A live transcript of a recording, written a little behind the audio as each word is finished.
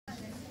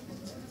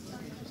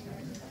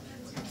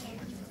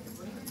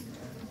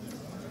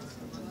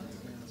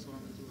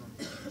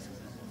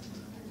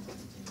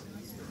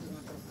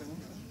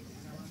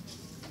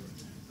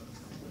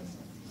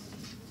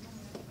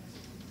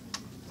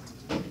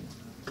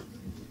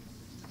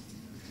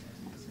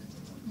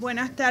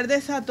Buenas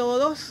tardes a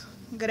todos.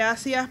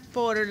 Gracias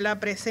por la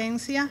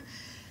presencia.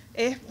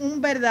 Es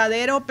un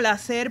verdadero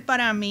placer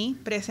para mí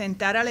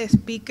presentar al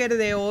speaker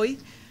de hoy,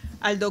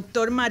 al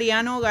doctor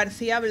Mariano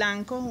García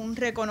Blanco, un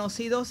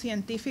reconocido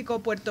científico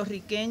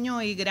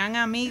puertorriqueño y gran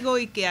amigo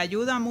y que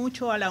ayuda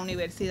mucho a la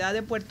Universidad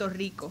de Puerto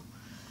Rico.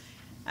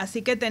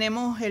 Así que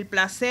tenemos el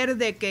placer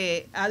de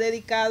que ha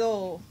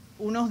dedicado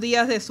unos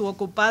días de su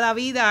ocupada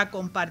vida a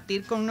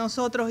compartir con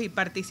nosotros y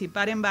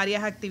participar en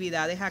varias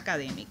actividades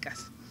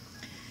académicas.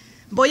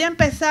 Voy a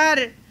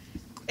empezar.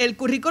 El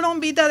currículum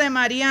vitae de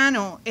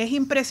Mariano es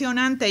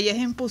impresionante y es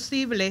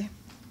imposible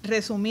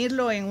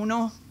resumirlo en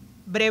unos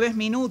breves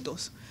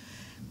minutos.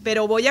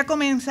 Pero voy a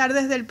comenzar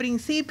desde el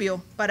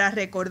principio para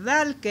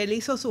recordar que él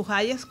hizo su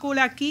high school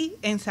aquí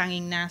en San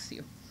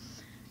Ignacio.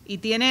 Y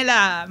tiene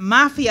la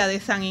mafia de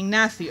San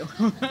Ignacio.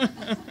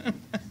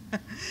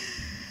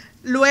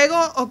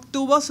 Luego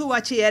obtuvo su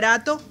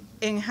bachillerato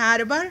en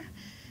Harvard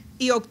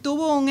y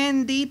obtuvo un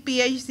MD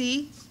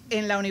PhD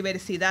en la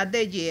Universidad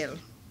de Yale.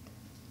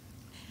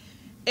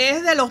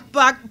 Es de las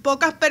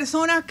pocas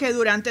personas que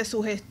durante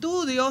sus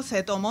estudios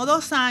se tomó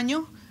 2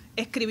 años,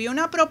 escribió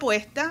una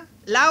propuesta,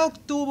 la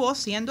obtuvo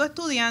siendo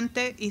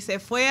estudiante y se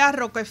fue a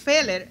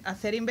Rockefeller a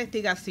hacer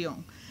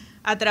investigación,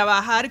 a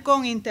trabajar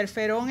con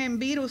interferón en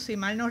virus, si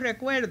mal no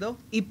recuerdo,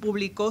 y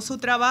publicó su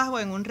trabajo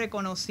en un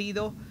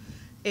reconocido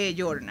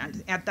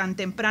journal, tan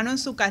temprano en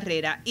su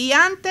carrera. Y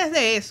antes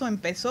de eso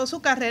empezó su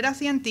carrera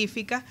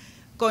científica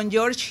con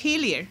George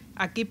Hillier,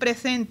 aquí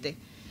presente,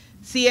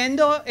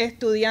 siendo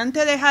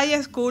estudiante de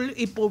high school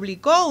y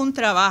publicó un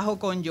trabajo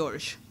con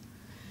George.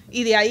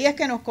 Y de ahí es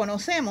que nos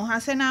conocemos,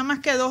 hace nada más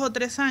que 2 o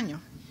 3 años,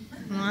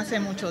 no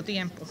hace mucho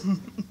tiempo.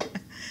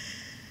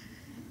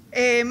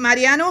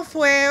 Mariano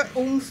fue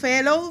un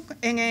fellow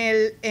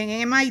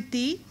en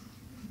MIT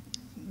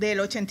del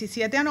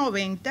 87 a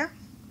 90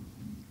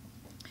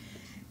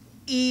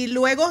 y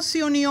luego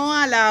se unió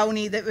a la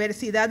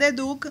Universidad de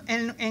Duke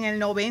en el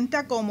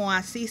 90 como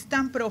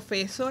assistant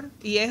professor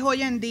y es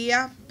hoy en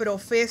día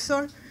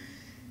profesor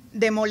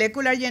de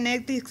Molecular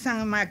Genetics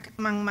and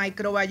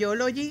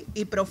Microbiology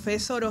y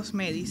Professor of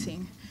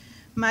Medicine.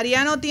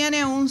 Mariano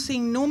tiene un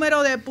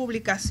sinnúmero de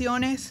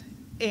publicaciones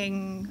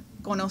en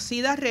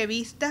conocidas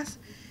revistas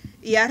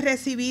y ha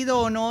recibido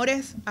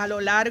honores a lo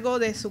largo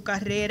de su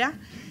carrera.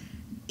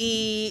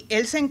 Y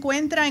él se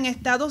encuentra en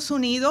Estados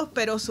Unidos,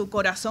 pero su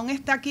corazón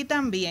está aquí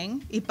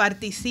también y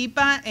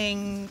participa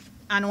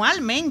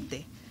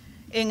anualmente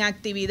en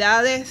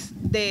actividades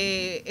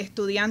de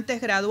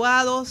estudiantes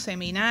graduados,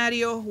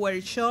 seminarios,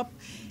 workshops.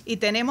 Y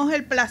tenemos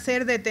el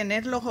placer de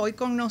tenerlos hoy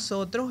con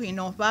nosotros y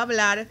nos va a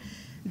hablar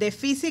de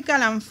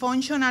Physical and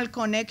Functional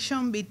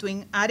Connection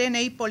between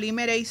RNA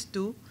Polymerase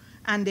II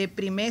and the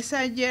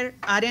Pre-Messenger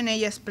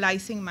RNA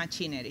Splicing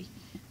Machinery.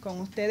 Con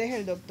ustedes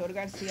el doctor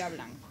García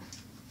Blanco.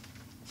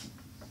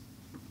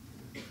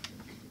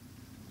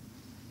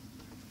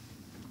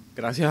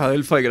 Gracias,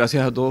 Adelfa, y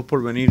gracias a todos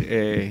por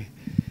venir.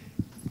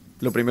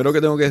 Lo primero que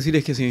tengo que decir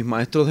es que si mis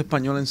maestros de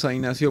español en San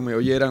Ignacio me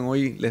oyeran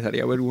hoy, les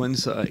daría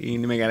vergüenza y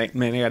me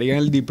negarían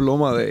el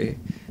diploma de...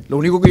 Lo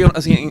único que yo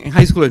hacía en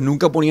high school es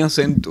nunca ponía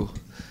acento,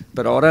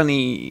 pero ahora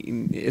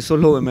ni eso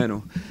es lo de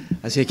menos.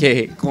 Así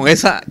que con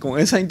esa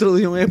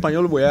introducción en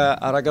español voy a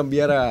ahora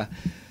cambiar a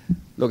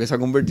lo que se ha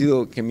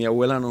convertido, que mi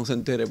abuela no se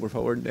entere, por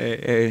favor,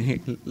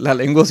 la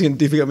lengua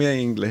científica mía en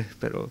inglés.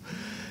 Pero,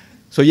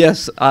 so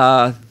yes,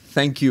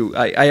 thank you.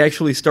 I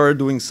actually started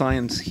doing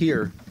science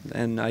here,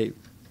 and I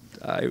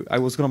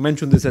was going to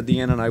mention this at the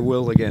end, and I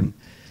will again,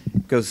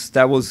 because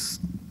that was,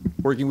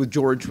 working with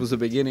George was the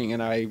beginning,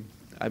 and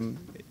I'm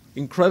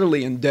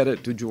incredibly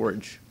indebted to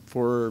George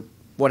for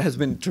what has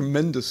been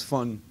tremendous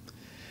fun.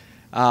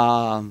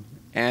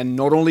 And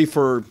not only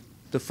for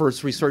the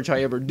first research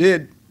I ever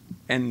did,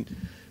 and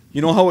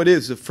you know how it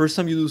is, the first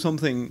time you do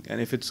something, and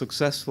if it's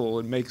successful,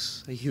 it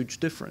makes a huge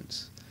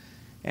difference.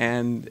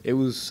 And it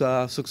was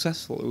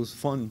successful, it was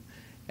fun.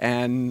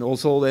 And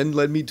also then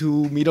led me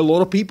to meet a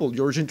lot of people.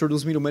 George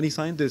introduced me to many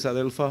scientists.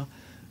 Adelfa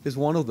is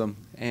one of them.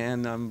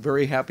 And I'm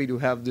very happy to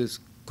have this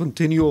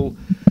continual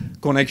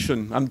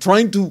connection. I'm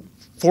trying to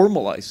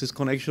formalize this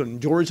connection.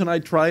 George and I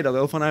tried,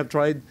 Adelfa and I have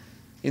tried.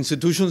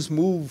 Institutions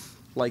move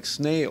like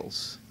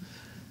snails,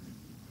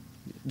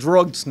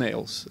 drugged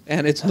snails.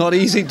 And it's not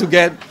easy to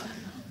get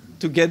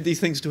these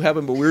things to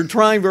happen. But we're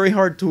trying very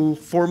hard to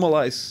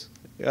formalize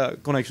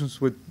connections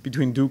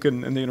between Duke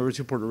and the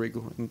University of Puerto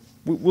Rico. And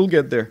we'll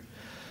get there.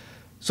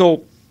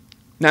 So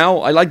now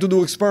I like to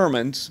do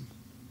experiments.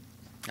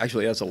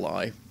 Actually, that's a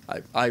lie.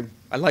 I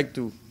like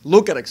to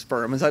look at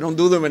experiments. I don't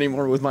do them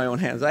anymore with my own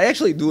hands. I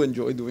actually do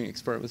enjoy doing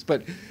experiments.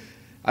 But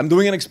I'm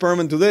doing an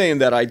experiment today in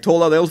that I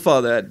told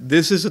Adelfa that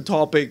this is a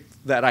topic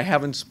that I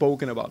haven't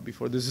spoken about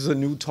before. This is a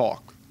new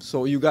talk.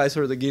 So you guys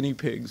are the guinea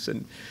pigs.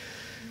 And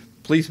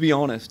please be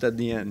honest at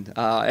the end.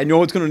 I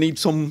know it's going to need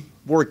some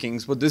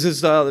workings, but this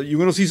is, you're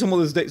going to see some of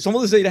this data. Some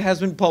of this data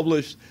has been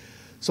published.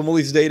 Some of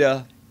these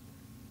data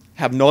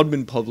have not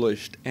been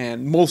published,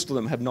 and most of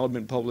them have not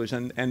been published.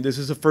 And this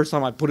is the first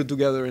time I put it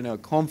together in a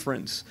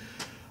conference.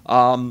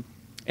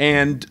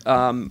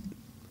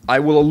 I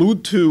will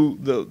allude to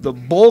the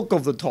bulk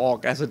of the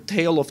talk as a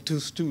tale of two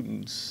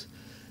students,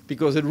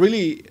 because it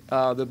really,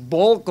 the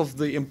bulk of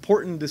the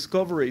important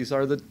discoveries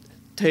are the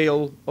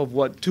tale of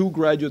what two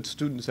graduate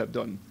students have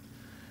done,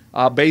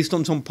 based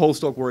on some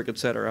postdoc work, et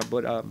cetera.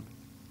 But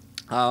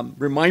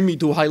remind me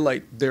to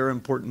highlight their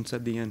importance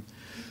at the end.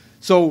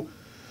 So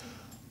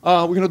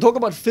we're going to talk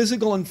about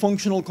physical and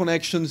functional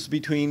connections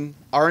between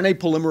RNA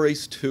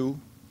polymerase II,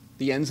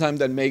 the enzyme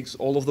that makes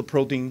all of the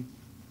protein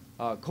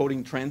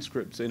coding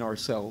transcripts in our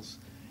cells,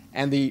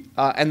 and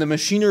the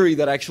machinery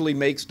that actually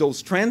makes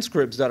those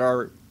transcripts that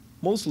are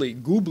mostly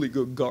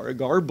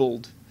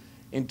garbled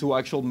into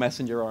actual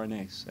messenger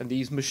RNAs. And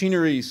these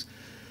machineries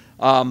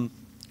talk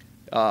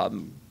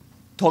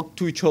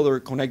to each other,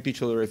 connect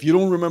each other. If you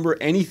don't remember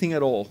anything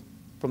at all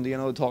from the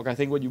end of the talk, I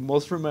think what you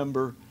must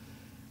remember,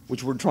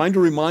 which we're trying to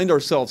remind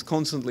ourselves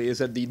constantly, is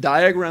that the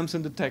diagrams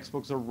in the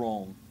textbooks are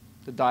wrong.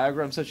 The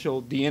diagrams that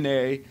show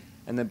DNA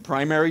and then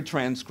primary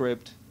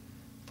transcript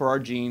for our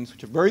genes,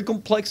 which are very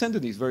complex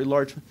entities, very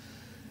large,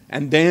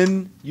 and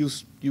then you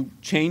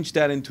change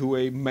that into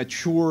a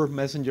mature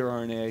messenger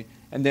RNA,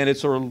 and then it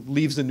sort of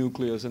leaves the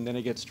nucleus, and then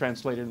it gets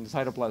translated in the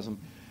cytoplasm.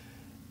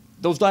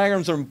 Those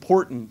diagrams are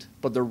important,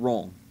 but they're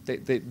wrong.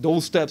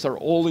 Those steps are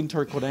all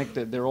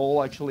interconnected. They're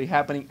all actually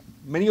happening.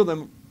 Many of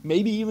them,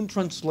 maybe even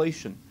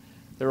translation,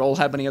 they're all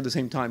happening at the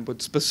same time.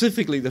 But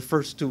specifically, the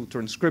first two,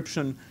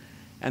 transcription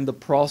and the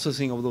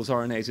processing of those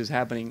RNAs, is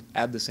happening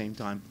at the same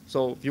time.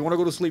 So if you want to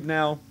go to sleep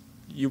now,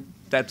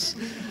 that's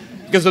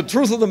because the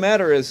truth of the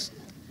matter is,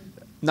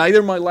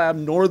 neither my lab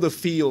nor the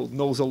field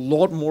knows a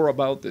lot more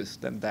about this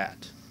than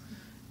that.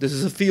 This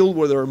is a field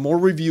where there are more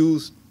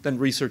reviews than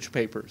research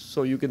papers,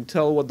 so you can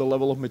tell what the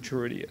level of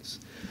maturity is.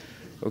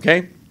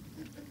 Okay?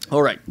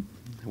 All right.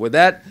 With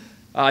that,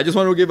 I just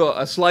want to give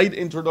a slight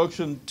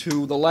introduction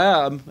to the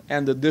lab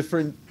and the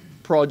different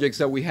projects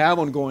that we have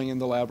ongoing in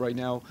the lab right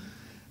now.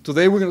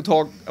 Today we're going to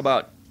talk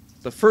about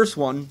the first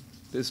one,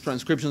 this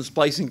transcription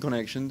splicing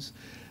connections,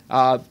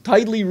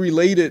 tightly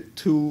related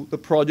to the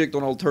project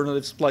on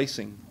alternative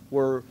splicing,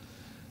 where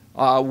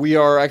we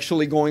are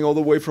actually going all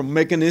the way from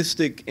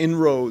mechanistic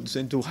inroads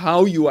into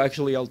how you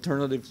actually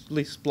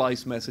alternatively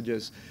splice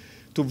messages,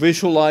 to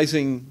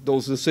visualizing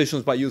those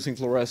decisions by using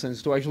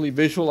fluorescence, to actually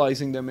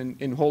visualizing them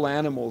in whole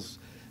animals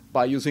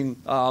by using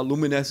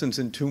luminescence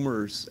in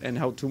tumors and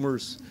how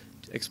tumors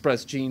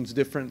express genes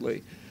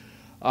differently,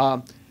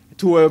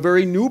 to a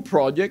very new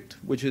project,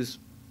 which is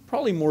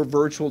probably more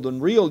virtual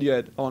than real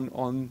yet,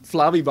 on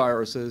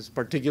flaviviruses,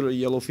 particularly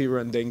yellow fever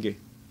and dengue.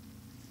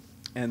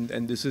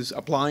 And this is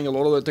applying a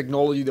lot of the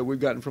technology that we've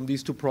gotten from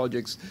these two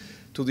projects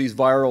to these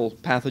viral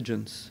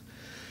pathogens.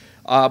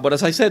 But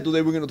as I said,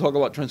 today we're going to talk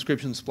about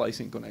transcription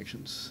splicing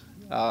connections,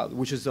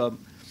 which is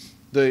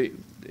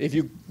if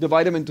you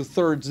divide them into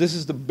thirds, this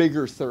is the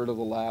bigger third of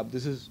the lab.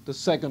 This is the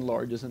second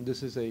largest, and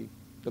this is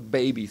the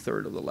baby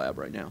third of the lab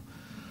right now.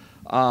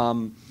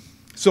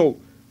 So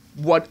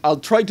what I'll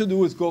try to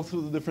do is go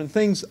through the different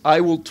things. I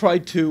will try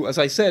to, as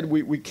I said,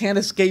 we can't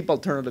escape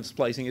alternative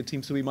splicing. It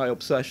seems to be my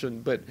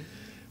obsession, but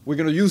we're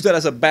going to use that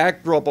as a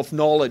backdrop of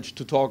knowledge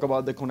to talk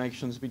about the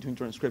connections between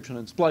transcription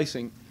and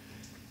splicing.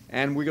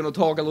 And we're going to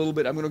talk a little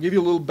bit, I'm going to give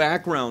you a little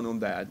background on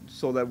that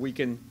so that we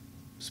can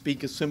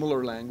speak a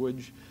similar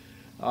language,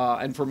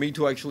 and for me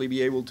to actually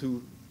be able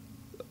to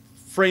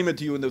frame it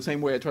to you in the same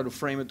way I try to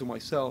frame it to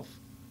myself.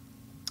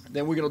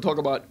 Then we're going to talk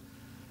about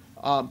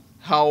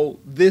how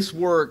this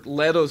work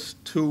led us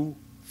to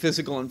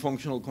physical and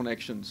functional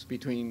connections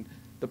between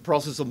the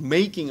process of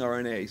making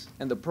RNAs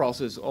and the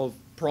process of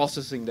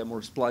processing them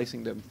or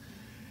splicing them.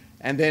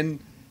 And then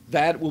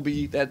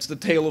that's the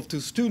tale of two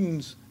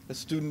students, a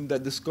student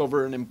that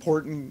discovered an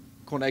important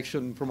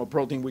connection from a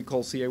protein we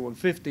call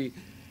CA150,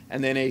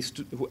 and then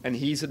and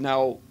he's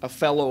now a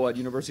fellow at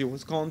University of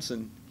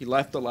Wisconsin. He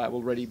left the lab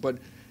already, but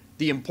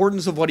the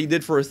importance of what he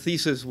did for his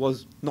thesis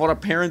was not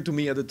apparent to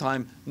me at the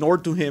time, nor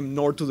to him,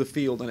 nor to the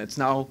field, and it's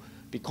now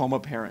become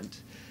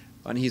apparent.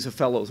 And he's a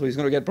fellow, so he's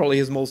going to get probably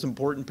his most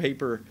important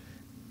paper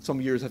some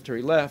years after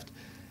he left,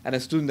 and a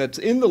student that's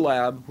in the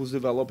lab who's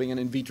developing an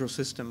in vitro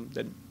system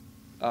that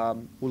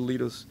will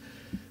lead us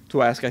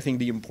to ask, I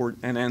think,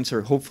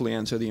 hopefully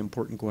answer the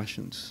important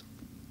questions.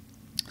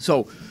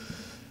 So,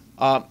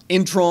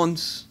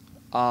 introns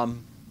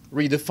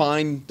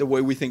redefined the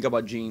way we think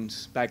about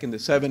genes. Back in the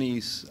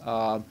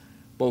 70s,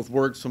 both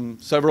works from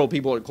several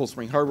people at Cold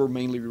Spring Harbor,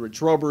 mainly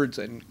Rich Roberts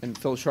and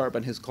Phil Sharp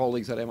and his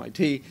colleagues at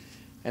MIT.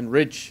 And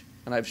Rich,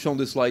 and I've shown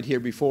this slide here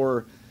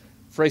before,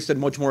 phrased it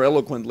much more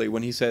eloquently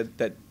when he said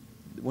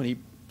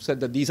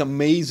that these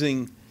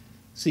amazing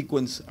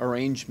sequence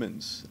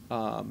arrangements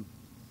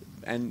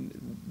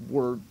and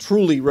were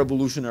truly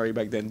revolutionary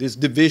back then. These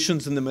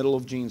divisions in the middle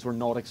of genes were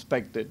not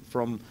expected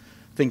from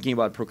thinking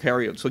about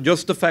prokaryotes. So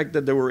just the fact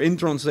that there were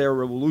introns there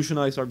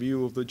revolutionized our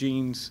view of the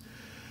genes.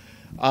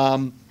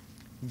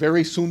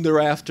 Very soon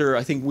thereafter,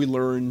 I think we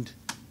learned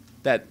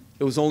that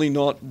it was only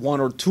not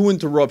one or two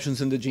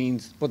interruptions in the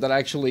genes, but that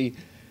actually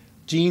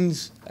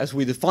genes as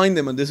we define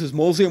them, and this is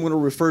mostly I'm going to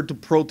refer to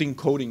protein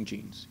coding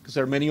genes, because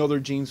there are many other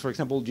genes, for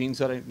example, genes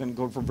that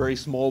encode for very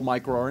small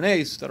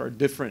microRNAs that are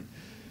different.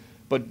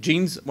 But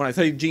genes, when I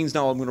say genes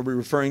now, I'm going to be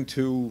referring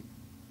to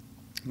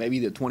maybe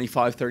the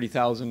 25,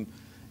 30,000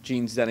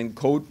 genes that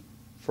encode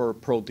for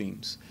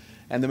proteins.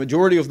 And the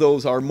majority of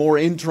those are more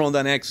intron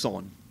than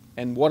exon.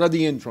 And what are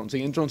the introns?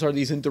 The introns are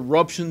these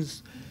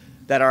interruptions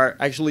that are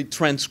actually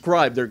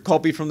transcribed. They're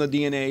copied from the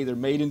DNA. They're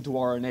made into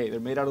RNA.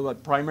 They're made out of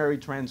that primary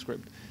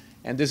transcript.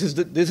 And this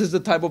is the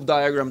type of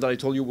diagram that I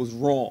told you was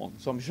wrong.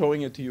 So I'm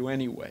showing it to you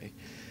anyway.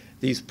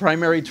 These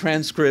primary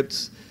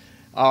transcripts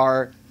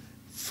are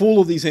full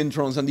of these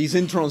introns. And these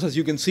introns, as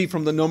you can see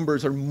from the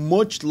numbers, are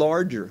much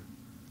larger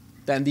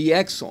than the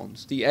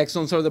exons. The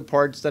exons are the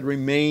parts that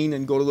remain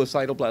and go to the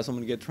cytoplasm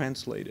and get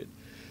translated.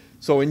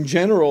 So in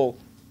general,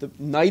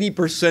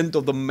 90%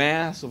 of the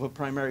mass of a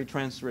primary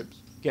transcript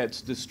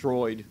gets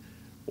destroyed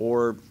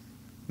or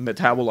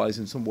metabolized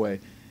in some way.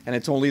 And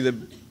it's only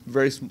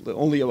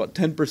only about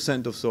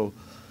 10% or so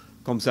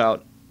comes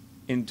out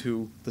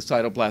into the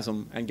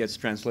cytoplasm and gets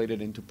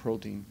translated into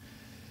protein.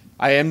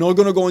 I am not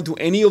going to go into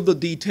any of the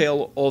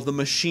detail of the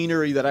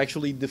machinery that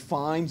actually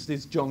defines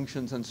these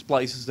junctions and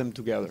splices them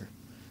together.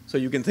 So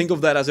you can think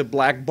of that as a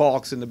black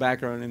box in the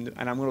background,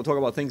 and I'm going to talk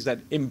about things that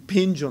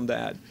impinge on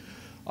that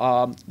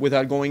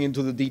without going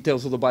into the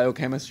details of the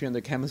biochemistry and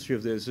the chemistry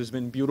of this. There's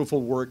been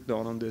beautiful work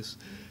done on this,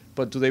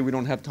 but today we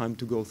don't have time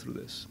to go through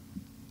this.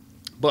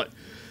 But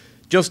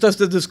just as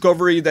the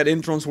discovery that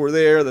introns were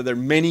there, that there are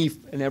many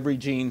in every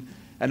gene,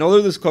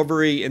 another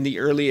discovery in the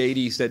early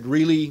 80s that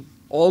really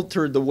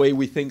altered the way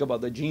we think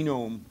about the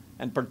genome,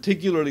 and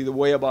particularly the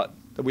way that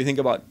we think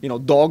about,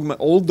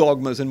 old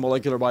dogmas in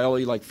molecular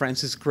biology, like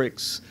Francis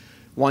Crick's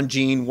one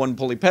gene, one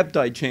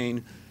polypeptide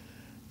chain.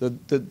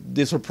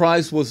 The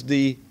surprise was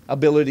the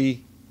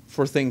ability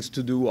for things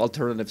to do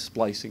alternative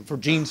splicing, for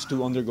genes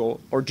to undergo,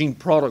 or gene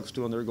products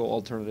to undergo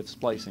alternative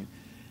splicing.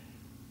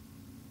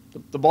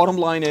 The bottom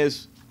line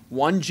is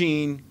one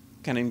gene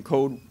can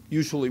encode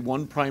usually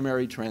one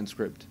primary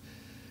transcript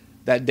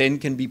that then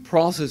can be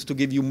processed to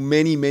give you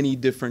many, many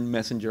different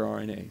messenger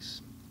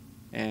RNAs.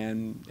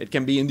 And it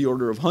can be in the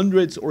order of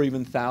hundreds or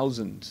even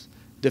thousands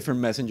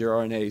different messenger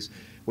RNAs,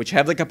 which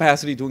have the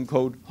capacity to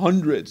encode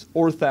hundreds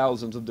or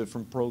thousands of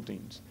different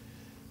proteins.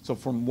 So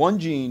from one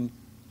gene,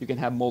 you can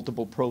have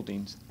multiple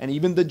proteins. And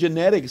even the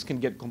genetics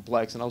can get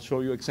complex, and I'll show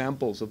you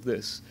examples of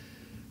this,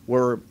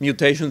 where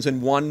mutations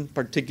in one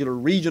particular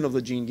region of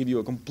the gene give you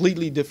a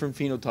completely different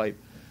phenotype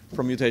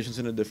from mutations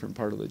in a different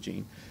part of the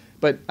gene.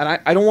 And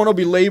I don't want to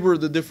belabor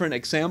the different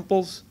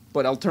examples,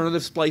 but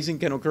alternative splicing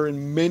can occur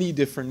in many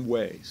different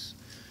ways.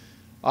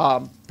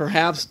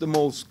 Perhaps the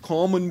most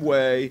common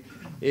way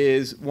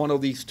is one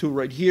of these two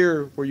right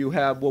here, where you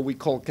have what we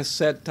call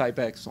cassette-type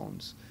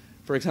exons.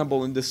 For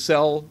example, in the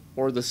cell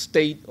or the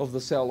state of the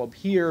cell up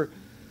here,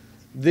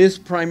 this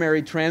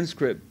primary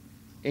transcript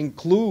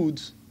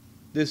includes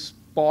this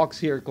box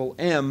here called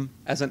M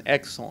as an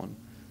exon.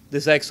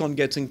 This exon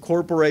gets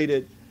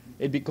incorporated.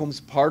 It becomes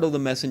part of the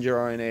messenger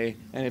RNA.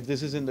 And if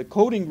this is in the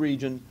coding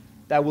region,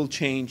 that will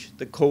change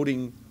the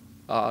coding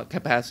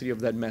capacity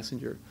of that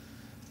messenger.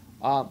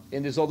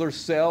 In this other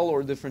cell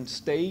or different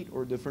state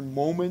or different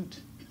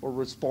moment or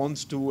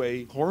response to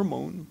a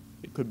hormone,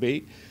 it could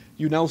be,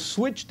 you now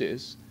switch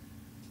this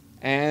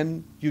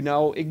and you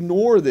now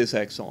ignore this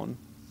exon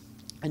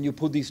and you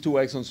put these two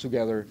exons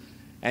together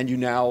and you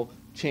now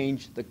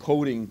change the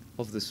coding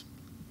of this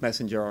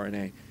messenger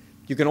RNA.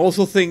 You can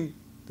also think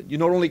that you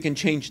not only can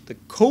change the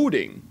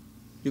coding,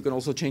 you can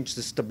also change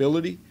the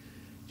stability.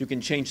 You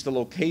can change the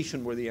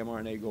location where the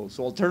mRNA goes.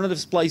 So alternative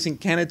splicing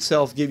can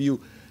itself give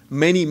you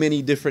many,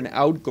 many different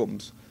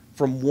outcomes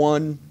from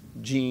one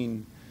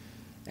gene.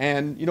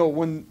 And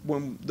when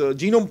the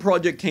Genome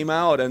Project came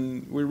out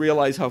and we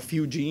realized how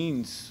few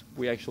genes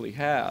we actually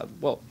have,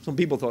 well, some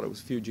people thought it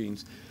was few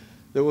genes.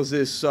 There was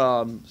this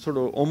sort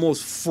of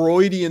almost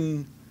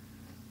Freudian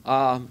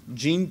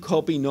gene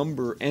copy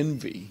number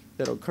envy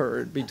that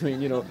occurred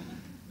between,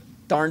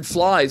 darn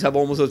flies have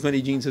almost as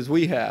many genes as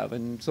we have.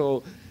 And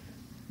so,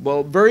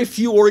 well, very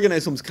few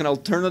organisms can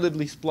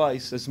alternatively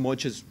splice as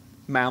much as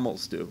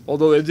mammals do,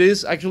 although it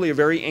is actually a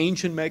very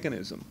ancient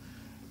mechanism.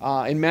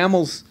 In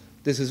mammals,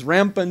 this is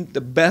rampant.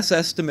 The best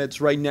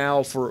estimates right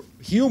now for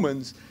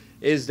humans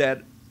is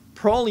that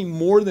probably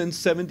more than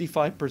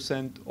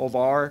 75% of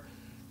our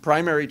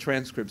primary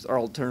transcripts are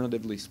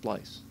alternatively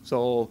spliced.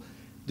 So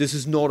this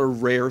is not a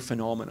rare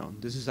phenomenon.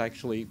 This is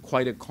actually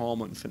quite a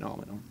common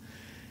phenomenon.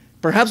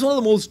 Perhaps one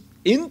of the most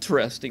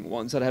interesting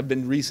ones that have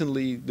been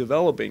recently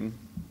developing,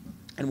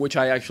 and which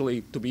I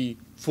actually, to be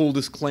full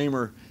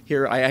disclaimer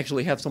here, I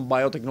actually have some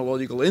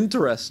biotechnological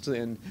interest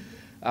in.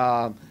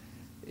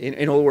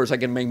 In other words, I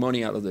can make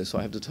money out of this, so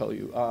I have to tell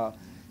you,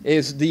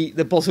 is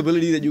the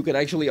possibility that you could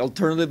actually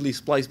alternatively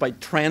splice by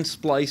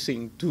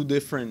transsplicing two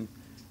different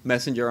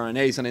messenger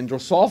RNAs. And in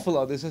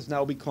Drosophila, this has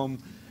now become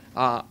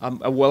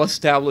a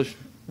well-established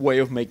way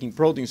of making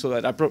proteins, so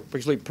that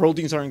actually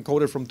proteins are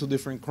encoded from two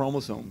different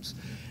chromosomes.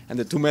 And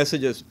the two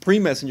messengers,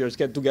 pre-messengers,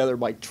 get together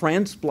by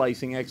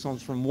transplicing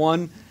exons from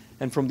one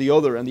and from the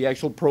other, and the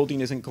actual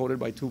protein is encoded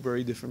by two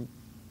very different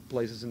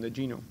places in the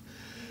genome.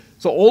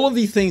 So all of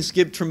these things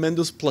give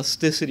tremendous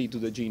plasticity to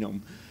the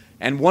genome.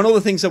 And one of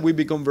the things that we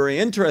become very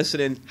interested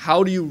in,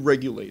 how do you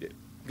regulate it?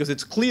 Because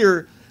it's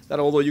clear that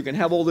although you can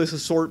have all this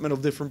assortment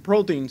of different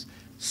proteins,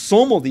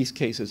 some of these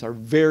cases are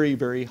very,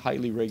 very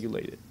highly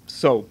regulated.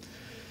 So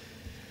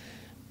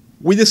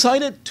we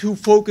decided to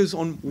focus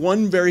on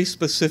one very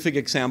specific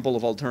example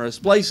of alternative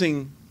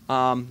splicing.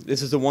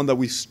 This is the one that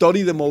we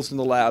study the most in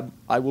the lab.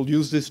 I will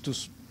use this to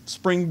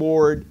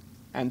springboard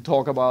and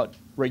talk about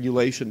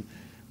regulation.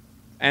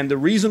 And the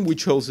reason we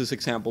chose this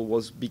example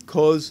was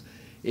because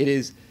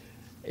it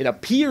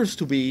appears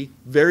to be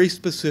very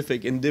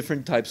specific in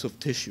different types of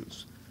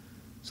tissues.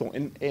 So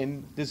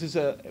this is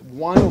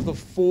one of the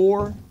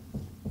 4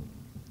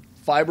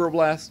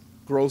 fibroblast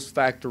growth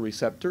factor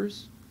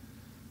receptors.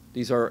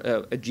 These are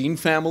a gene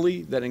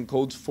family that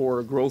encodes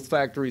for growth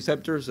factor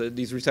receptors.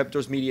 These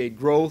receptors mediate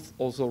growth,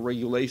 also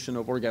regulation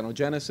of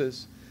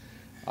organogenesis.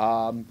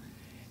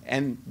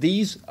 And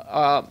these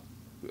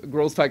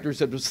growth factor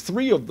receptors,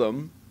 3 of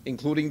them,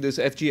 including this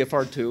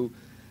FGFR2,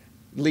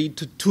 lead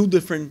to 2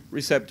 different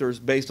receptors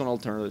based on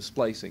alternative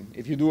splicing.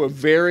 If you do a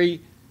very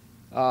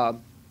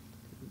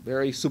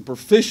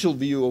superficial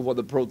view of what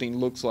the protein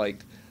looks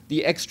like,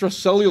 the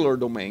extracellular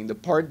domain, the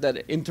part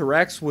that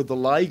interacts with the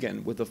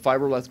ligand, with the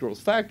fibroblast growth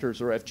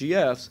factors, or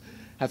FGFs,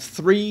 have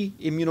 3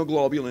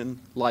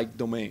 immunoglobulin-like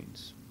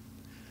domains.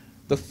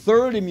 The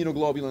 3rd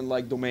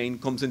immunoglobulin-like domain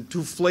comes in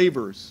 2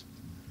 flavors,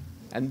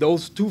 and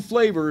those 2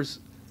 flavors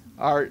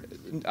are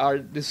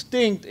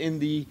distinct in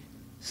the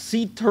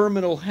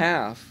C-terminal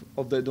half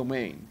of the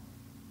domain.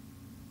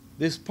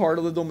 This part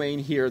of the domain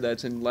here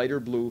that's in lighter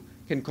blue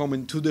can come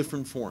in 2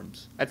 different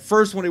forms. At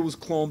first, when it was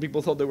cloned,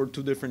 people thought they were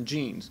 2 different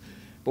genes.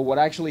 But what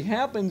actually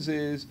happens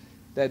is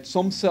that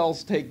some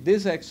cells take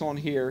this exon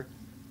here,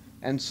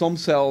 and some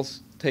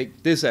cells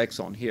take this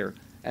exon here.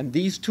 And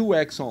these 2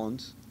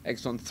 exons,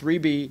 exon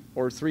 3B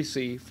or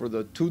 3C, for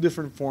the 2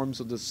 different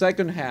forms of the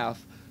second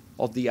half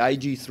of the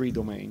IG3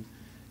 domain,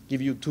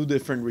 give you 2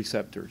 different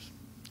receptors,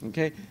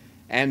 okay?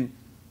 And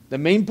the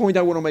main point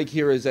I want to make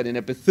here is that in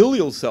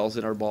epithelial cells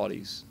in our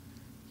bodies,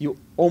 you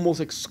almost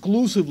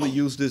exclusively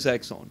use this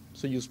exon.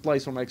 So you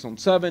splice from exon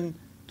 7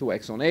 to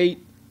exon 8,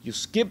 you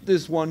skip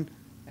this one,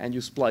 and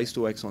you splice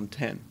to exon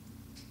 10.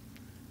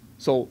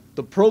 So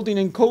the protein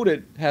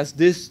encoded has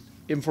this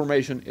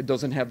information, it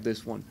doesn't have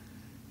this one.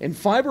 In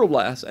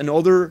fibroblasts and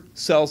other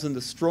cells in the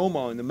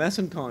stroma, in the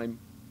mesenchyme,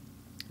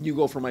 you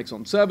go from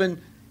exon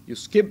 7, you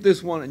skip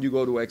this one, and you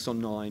go to exon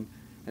 9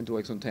 and to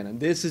exon 10. And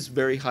this is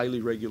very highly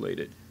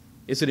regulated.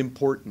 Is it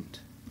important?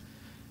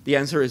 The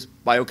answer is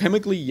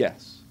biochemically,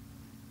 yes.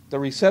 The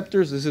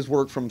receptors, this is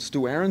work from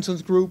Stu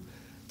Aronson's group,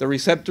 the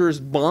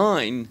receptors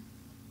bind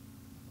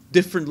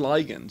different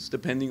ligands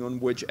depending on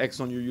which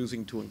exon you're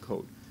using to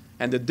encode.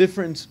 And the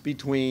difference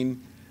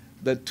between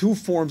the 2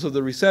 forms of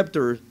the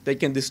receptor, they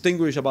can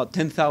distinguish about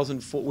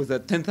 10,000-fold, with a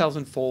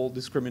 10,000-fold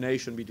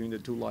discrimination between the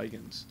 2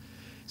 ligands.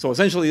 So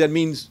essentially that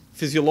means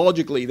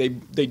physiologically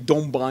they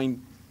don't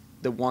bind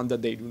the one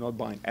that they do not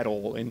bind at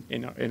all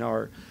in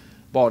our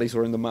bodies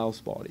or in the mouse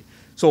body.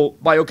 So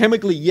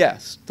biochemically,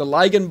 yes, the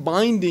ligand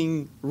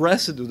binding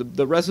residue,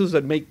 the residues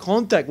that make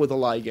contact with the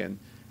ligand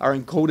are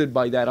encoded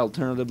by that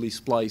alternatively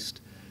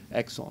spliced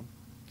exon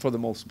for the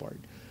most part.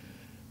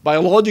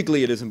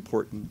 Biologically, it is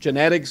important.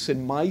 Genetics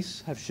in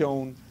mice have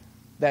shown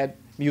that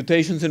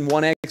mutations in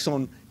one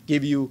exon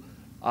give you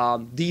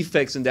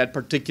defects in that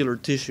particular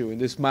tissue. In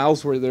this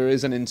mouse where there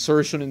is an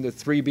insertion in the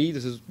 3B,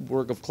 this is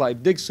work of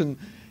Clive Dixon,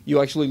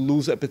 you actually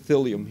lose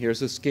epithelium. Here's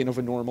the skin of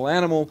a normal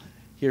animal.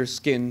 Here's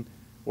skin,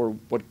 or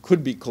what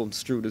could be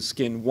construed as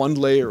skin, 1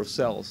 layer of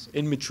cells,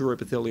 immature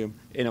epithelium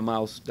in a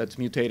mouse that's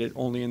mutated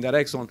only in that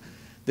exon.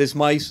 These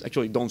mice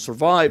actually don't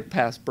survive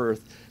past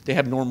birth. They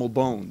have normal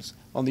bones.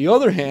 On the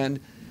other hand,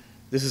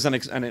 this is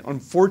an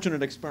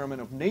unfortunate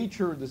experiment of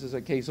nature. This is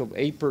a case of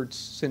Apert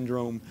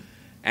syndrome.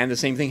 And the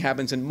same thing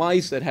happens in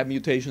mice that have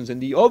mutations in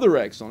the other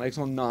exon,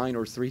 exon 9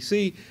 or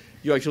 3C.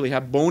 You actually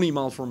have bony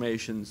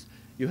malformations.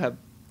 You have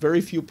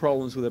very few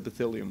problems with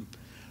epithelium.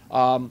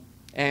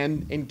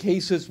 And in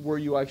cases where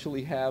you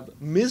actually have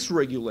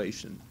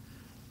misregulation,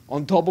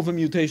 on top of a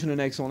mutation in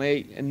exon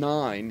 8 and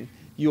 9,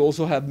 you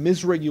also have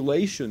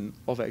misregulation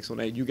of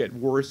exon 8. You get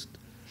worse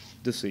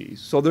disease.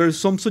 So there's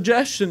some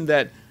suggestion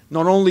that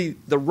not only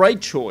the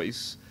right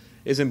choice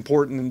is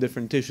important in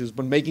different tissues,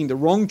 but making the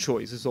wrong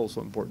choice is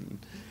also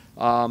important.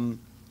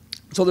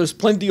 So there's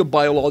plenty of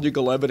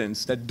biological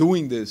evidence that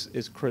doing this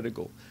is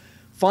critical.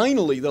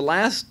 Finally, the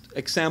last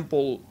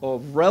example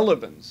of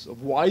relevance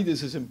of why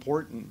this is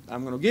important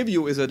I'm going to give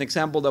you is an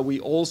example that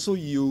we also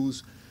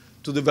use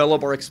to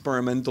develop our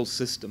experimental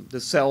system, the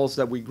cells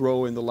that we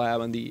grow in the lab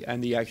and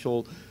the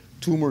actual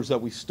tumors that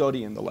we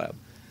study in the lab.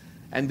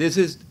 And this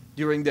is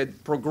during the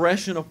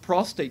progression of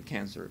prostate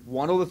cancer.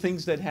 One of the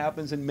things that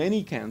happens in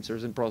many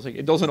cancers in prostate,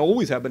 it doesn't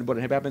always happen, but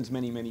it happens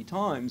many, many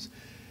times,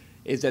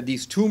 is that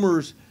these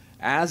tumors,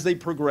 as they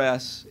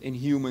progress in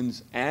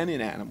humans and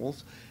in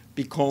animals,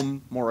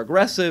 become more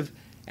aggressive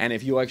And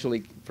if you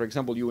actually, for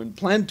example, you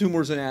implant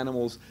tumors in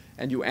animals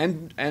and you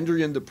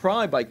androgen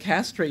deprive by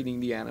castrating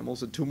the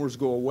animals, the tumors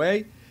go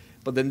away,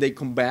 but then they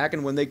come back,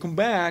 and when they come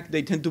back,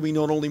 they tend to be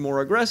not only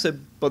more aggressive,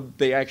 but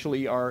they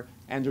actually are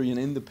androgen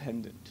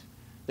independent.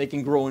 They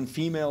can grow in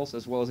females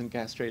as well as in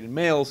castrated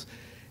males.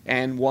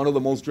 And one of the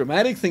most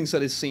dramatic things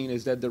that is seen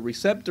is that the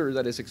receptor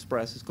that is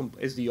expressed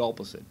is the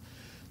opposite.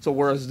 So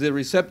whereas the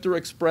receptor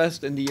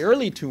expressed in the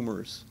early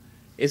tumors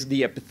is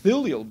the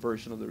epithelial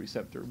version of the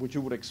receptor, which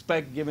you would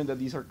expect given that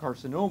these are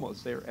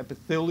carcinomas. They're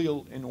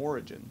epithelial in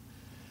origin.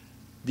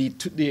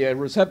 The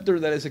receptor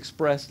that is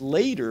expressed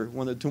later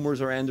when the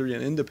tumors are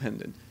androgen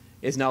independent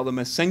is now the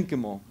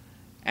mesenchymal,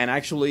 and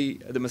actually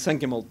the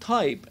mesenchymal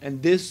type,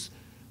 and this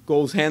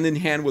goes hand in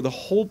hand with a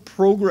whole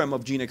program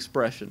of gene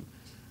expression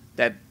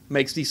that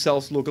makes these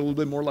cells look a little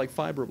bit more like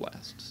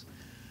fibroblasts.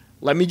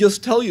 Let me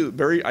just tell you,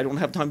 I don't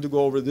have time to go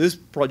over this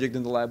project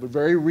in the lab, but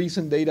very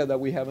recent data that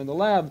we have in the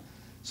lab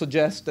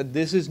suggests that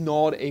this is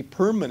not a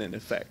permanent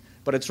effect,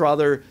 but it's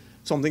rather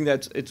something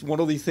it's one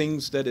of the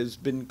things that has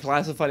been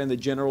classified in the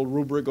general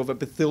rubric of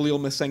epithelial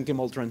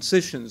mesenchymal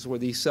transitions, where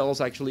these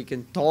cells actually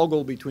can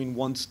toggle between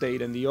one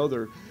state and the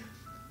other.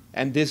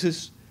 And this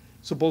is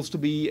supposed to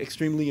be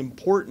extremely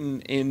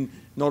important in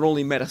not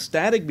only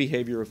metastatic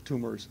behavior of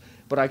tumors,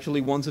 but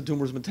actually once the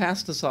tumors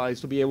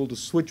metastasize, to be able to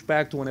switch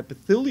back to an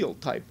epithelial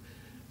type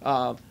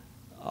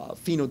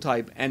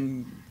phenotype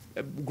and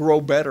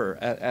grow better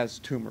as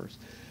tumors.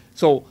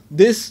 So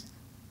this,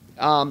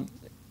 I'm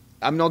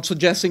not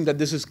suggesting that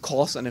this is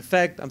cause and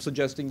effect. I'm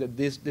suggesting that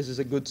this is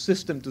a good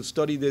system to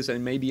study this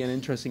and maybe an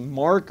interesting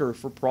marker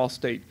for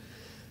prostate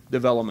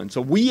development.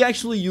 So we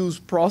actually use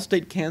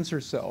prostate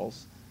cancer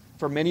cells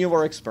for many of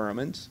our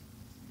experiments,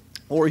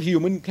 or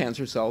human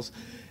cancer cells.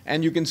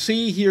 And you can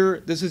see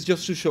here, this is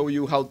just to show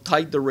you how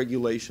tight the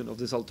regulation of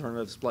this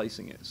alternative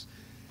splicing is.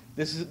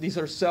 These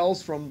are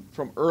cells from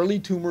early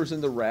tumors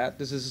in the rat.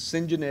 This is a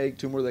syngeneic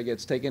tumor that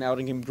gets taken out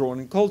and can grow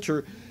in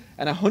culture.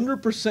 And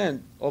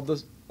 100%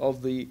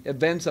 of the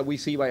events that we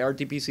see by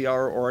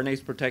RT-PCR or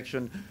RNase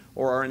protection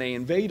or RNA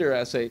invader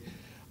assay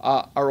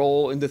are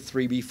all in the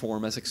 3B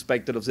form as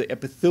expected of the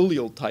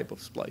epithelial type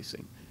of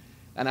splicing.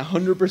 And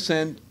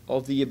 100%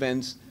 of the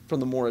events from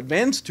the more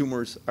advanced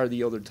tumors are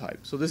the other type.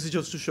 So this is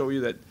just to show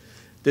you that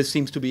this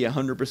seems to be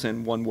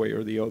 100% one way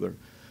or the other.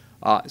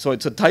 So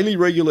it's a tightly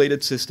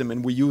regulated system,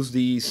 and we use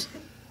these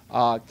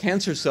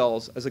cancer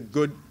cells as a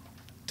good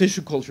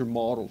tissue culture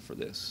model for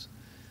this.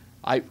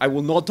 I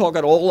will not talk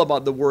at all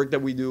about the work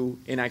that we do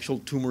in actual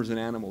tumors in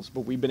animals,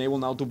 but we've been able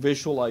now to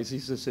visualize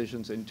these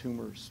decisions in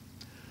tumors.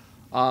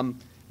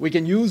 We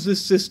can use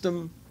this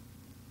system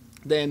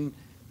then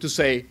to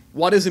say,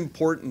 what is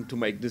important to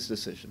make this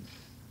decision?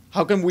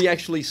 How can we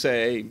actually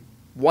say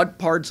what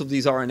parts of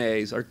these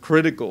RNAs are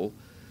critical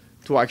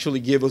to actually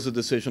give us a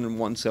decision in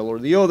one cell or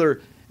the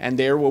other? And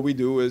there what we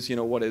do is,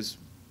 what is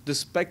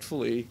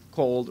despectfully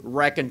called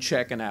rack and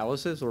check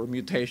analysis or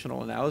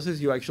mutational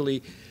analysis. You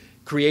actually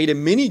create a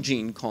mini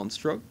gene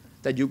construct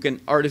that you can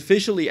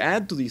artificially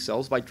add to these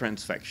cells by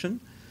transfection.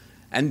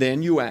 And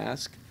then you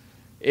ask,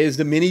 is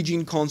the mini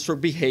gene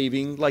construct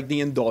behaving like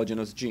the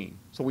endogenous gene?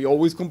 So we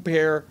always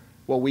compare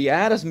what we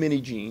add as mini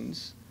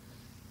genes,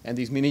 and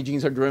these mini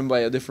genes are driven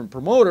by a different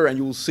promoter, and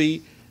you will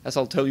see, as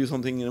I'll tell you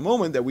something in a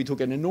moment, that we took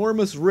an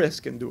enormous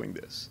risk in doing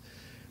this.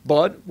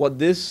 But what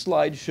this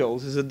slide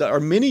shows is that there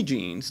are mini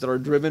genes that are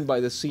driven by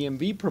the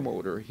CMV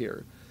promoter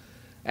here,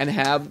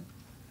 and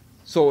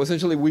so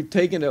essentially we've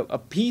taken a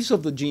piece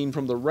of the gene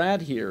from the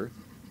rat here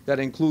that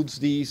includes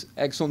these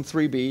exon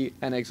 3B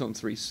and exon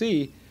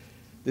 3C,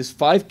 this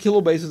 5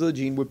 kilobases of the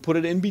gene, we put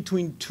it in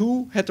between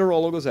two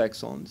heterologous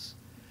exons.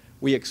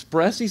 We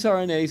express these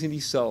RNAs in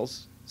these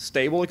cells,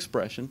 stable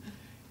expression,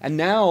 and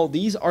now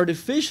these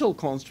artificial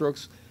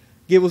constructs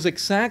give us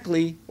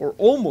exactly or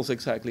almost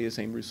exactly the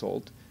same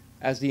result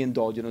as the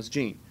endogenous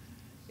gene.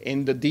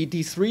 In the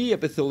DT3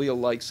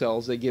 epithelial-like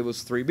cells, they give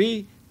us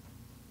 3B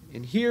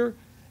in here,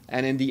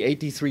 and in the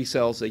AT3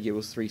 cells, they give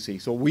us 3C.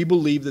 So we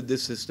believe that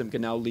this system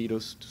can now lead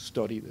us to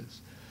study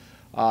this.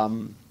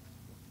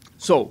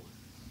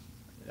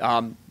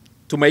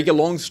 To make a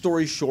long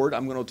story short,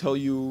 I'm going to tell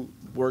you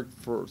worked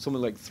for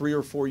something like 3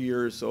 or 4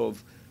 years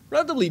of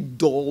relatively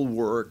dull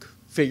work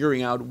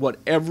figuring out what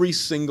every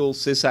single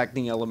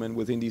cis-acting element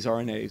within these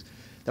RNAs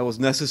that was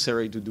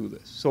necessary to do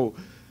this. So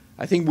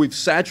I think we've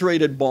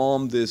saturated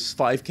bombed this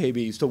 5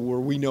 kb to where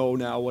we know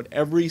now what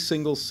every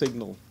single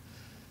signal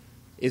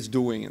is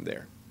doing in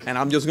there. And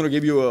I'm just going to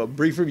give you a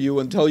brief review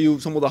and tell you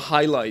some of the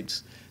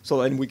highlights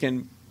so then we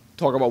can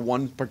talk about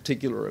one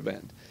particular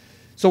event.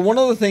 So one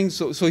of the things,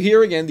 so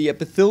here again, the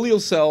epithelial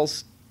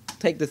cells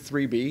take the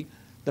 3B,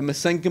 the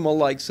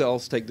mesenchymal-like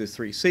cells take the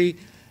 3C,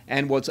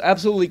 and what's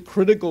absolutely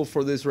critical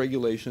for this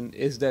regulation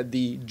is that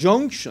the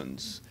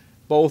junctions,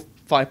 both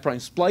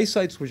 5' splice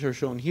sites, which are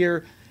shown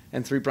here,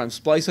 and 3'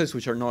 splice sites,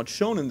 which are not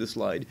shown in this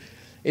slide,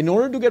 in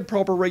order to get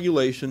proper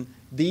regulation,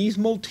 these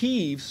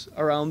motifs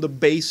around the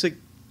basic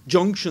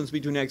junctions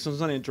between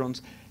exons and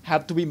introns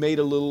have to be made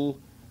a little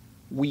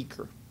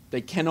weaker.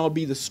 They cannot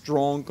be the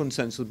strong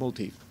consensus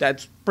motif.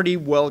 That's pretty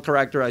well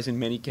characterized in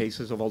many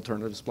cases of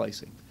alternative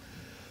splicing.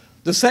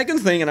 The second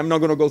thing, and I'm not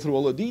going to go through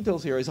all the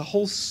details here, is a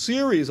whole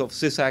series of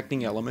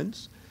cis-acting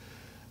elements,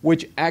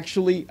 which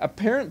actually,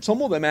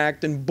 some of them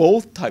act in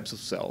both types of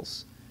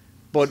cells,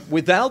 but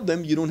without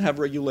them, you don't have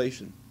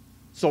regulation.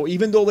 So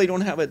even though they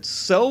don't have a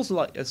cell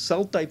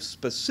type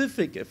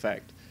specific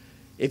effect,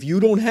 if you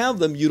don't have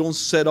them, you don't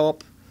set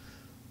up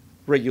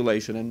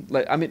regulation. And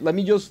let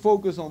me just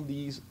focus on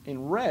these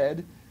in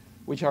red,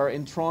 which are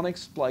intronic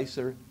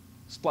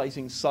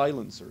splicing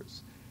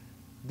silencers.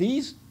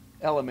 These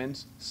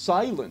elements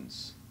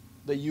silence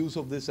the use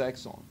of this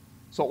exon.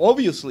 So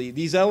obviously,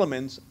 these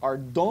elements are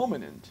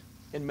dominant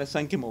in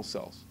mesenchymal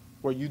cells,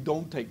 where you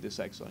don't take this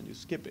exon, you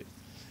skip it.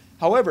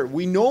 However,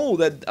 we know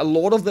that a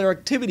lot of their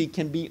activity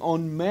can be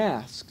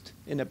unmasked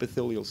in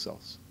epithelial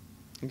cells.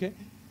 Okay?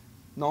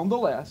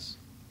 Nonetheless,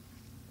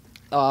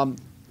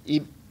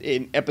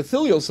 in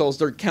epithelial cells,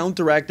 they're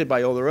counteracted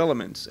by other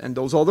elements, and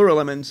those other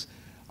elements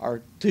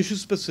are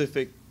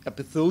tissue-specific,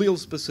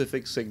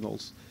 epithelial-specific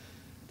signals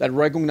that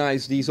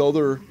recognize these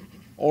other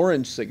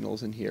orange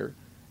signals in here,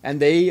 and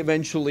they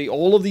eventually,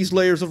 all of these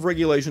layers of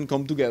regulation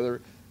come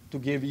together to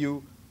give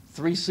you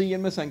 3C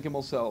in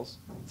mesenchymal cells,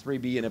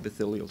 3B in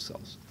epithelial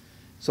cells.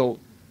 So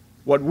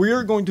what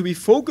we're going to be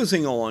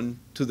focusing on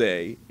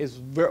today is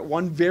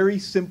one very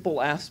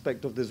simple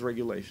aspect of this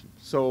regulation.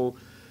 So,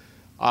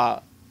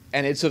 and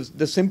it's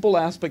the simple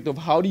aspect of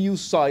how do you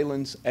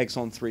silence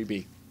exon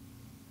 3B.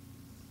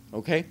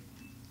 Okay?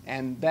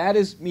 And that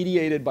is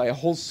mediated by a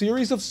whole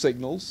series of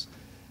signals,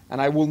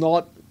 and I will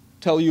not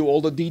tell you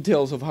all the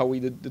details of how we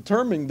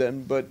determine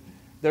them, but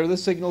they're the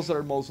signals that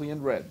are mostly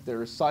in red.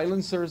 There are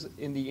silencers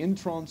in the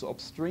introns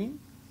upstream,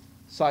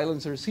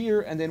 silencers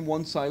here, and then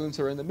one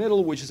silencer in the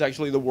middle, which is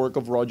actually the work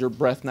of Roger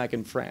Brethnack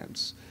in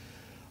France.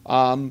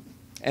 And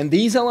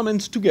these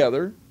elements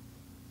together,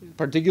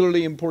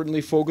 particularly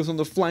importantly, focus on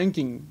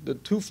the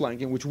two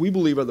flanking, which we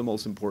believe are the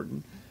most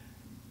important,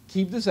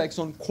 keep this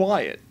exon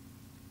quiet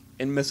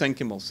in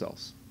mesenchymal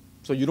cells.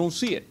 So you don't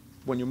see it.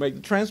 When you make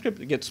the transcript,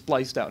 it gets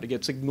spliced out, it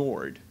gets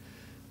ignored.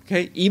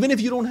 Okay? Even if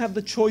you don't have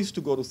the choice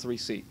to go to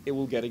 3C, it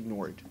will get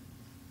ignored.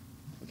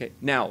 Okay?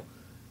 Now,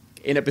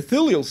 in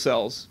epithelial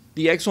cells,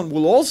 the exon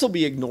will also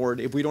be ignored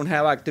if we don't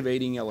have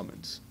activating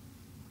elements.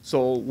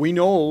 So we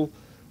know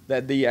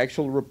that the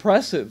actual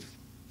repressive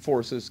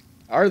forces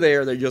are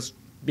there, they're just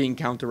being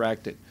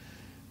counteracted.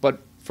 But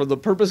for the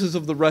purposes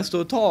of the rest of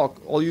the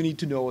talk, all you need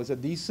to know is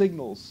that these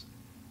signals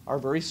are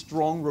very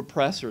strong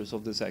repressors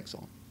of this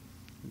exon.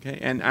 Okay?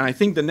 And I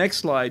think the next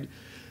slide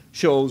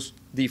shows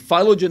the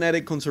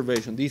phylogenetic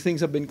conservation. These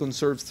things have been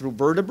conserved through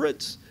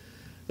vertebrates.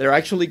 They're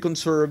actually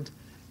conserved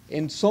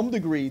in some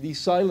degree, these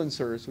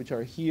silencers, which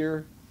are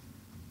here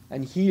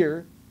and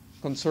here,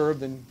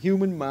 conserved in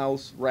human,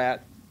 mouse,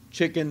 rat,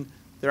 chicken.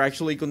 They're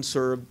actually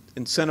conserved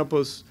in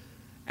Xenopus,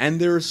 and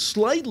they're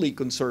slightly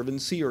conserved in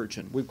sea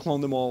urchin. We've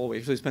cloned them all. We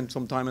actually spent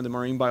some time in the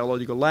marine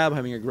biological lab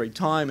having a great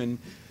time and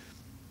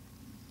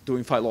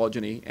doing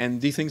phylogeny,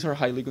 and these things are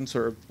highly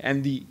conserved.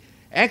 And the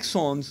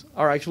exons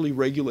are actually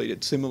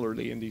regulated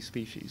similarly in these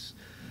species.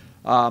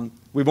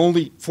 We've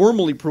only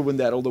formally proven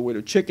that all the way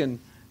to chicken,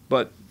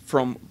 but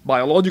from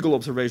biological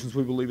observations,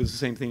 we believe it's the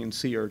same thing in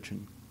sea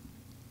urchin.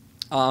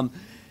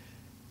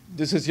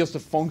 This is just a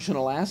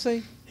functional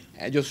assay,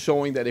 just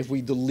showing that if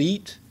we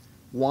delete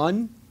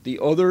one, the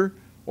other,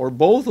 or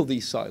both of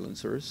these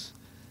silencers,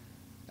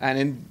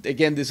 and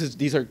again,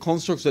 these are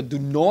constructs that do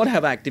not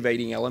have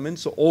activating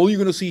elements, so all you're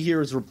going to see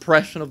here is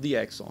repression of the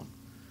exon.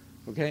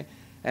 Okay?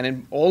 And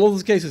in all of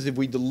those cases, if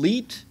we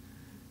delete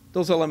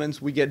those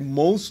elements, we get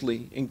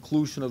mostly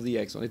inclusion of the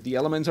exon. If the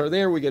elements are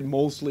there, we get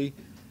mostly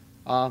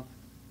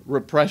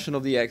repression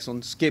of the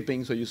exon,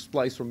 skipping, so you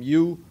splice from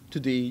U to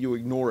D, you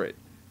ignore it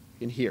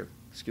in here,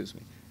 excuse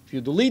me. If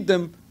you delete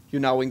them, you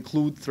now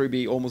include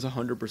 3B almost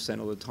 100%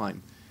 of the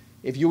time.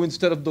 If you,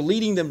 instead of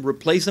deleting them,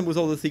 replace them with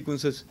other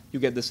sequences, you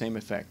get the same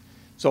effect.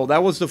 So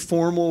that was the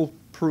formal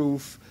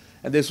proof,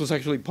 and this was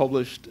actually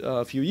published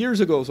a few years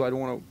ago, so I don't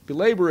want to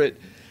belabor it,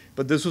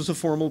 but this was a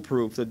formal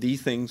proof that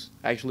these things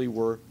actually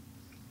were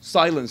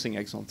silencing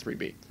exon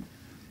 3B.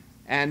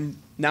 And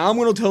now I'm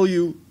going to tell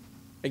you,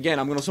 again,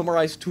 I'm going to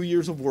summarize 2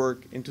 years of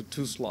work into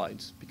 2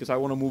 slides, because I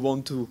want to move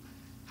on to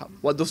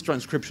what does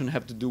transcription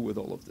have to do with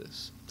all of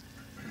this.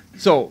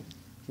 So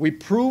we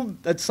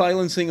proved that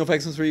silencing of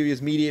exon 3B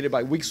is mediated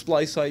by weak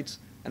splice sites,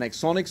 an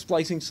exonic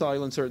splicing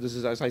silencer, this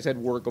is, as I said,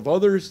 work of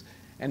others,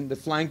 and the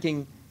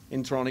flanking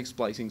intronic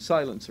splicing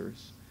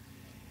silencers.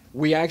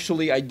 We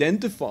actually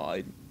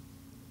identified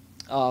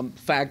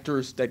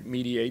factors that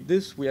mediate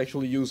this. We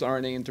actually use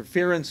RNA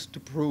interference to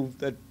prove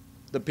that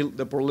the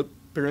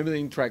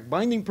pyrimidine tract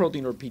binding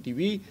protein, or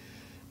PTB,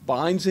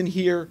 binds in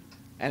here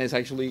and is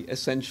actually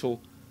essential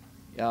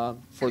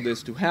for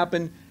this to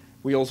happen.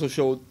 We also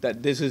showed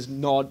that this is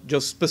not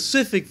just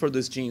specific for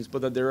these genes,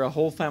 but that there are a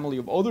whole family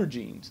of other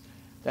genes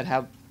that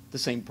have the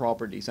same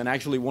properties. And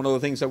actually, one of the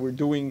things that we're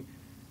doing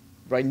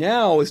right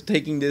now is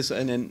taking this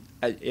in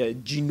a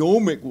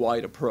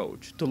genomic-wide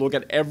approach to look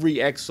at every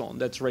exon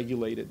that's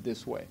regulated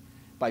this way.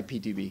 by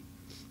PTB,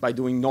 by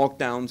doing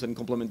knockdowns and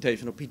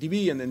complementation of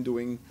PTB and then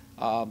doing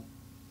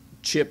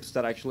chips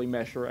that actually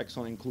measure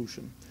exon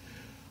inclusion.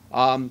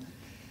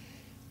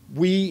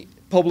 We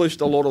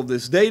published a lot of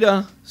this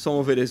data. Some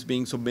of it is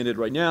being submitted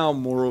right now,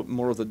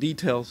 more of the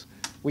details.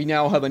 We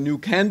now have a new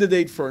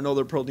candidate for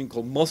another protein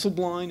called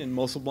muscleblind, and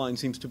muscleblind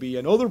seems to be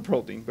another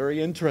protein,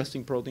 very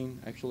interesting protein,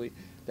 actually,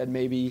 that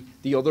may be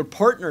the other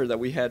partner that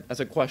we had as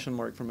a question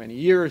mark for many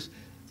years.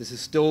 This is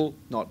still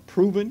not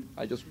proven.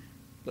 I just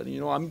letting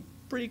you know I'm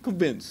pretty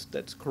convinced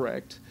that's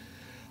correct.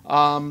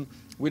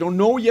 We don't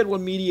know yet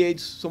what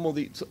mediates some of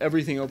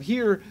everything up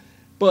here,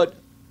 but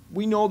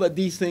we know that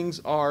these things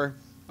are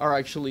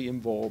actually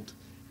involved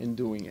in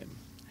doing it.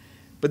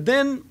 But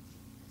then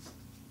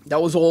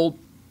that was all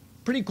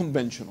pretty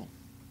conventional,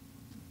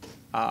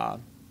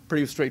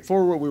 pretty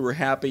straightforward. We were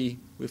happy.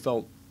 We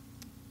felt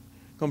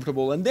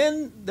comfortable. And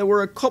then there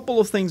were a couple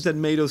of things that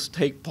made us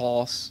take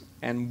pause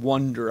and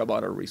wonder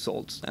about our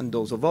results and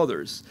those of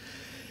others.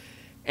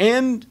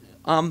 And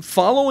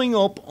following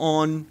up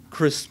on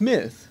Chris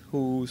Smith,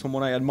 who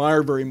someone I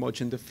admire very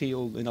much in the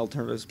field in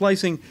alternative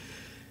splicing,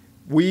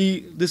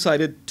 we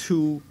decided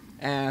to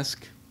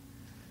ask,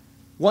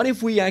 what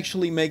if we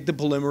actually make the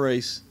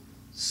polymerase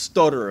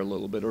stutter a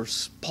little bit, or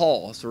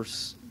pause, or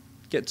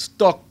get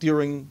stuck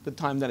during the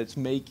time that it's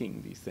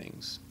making these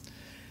things?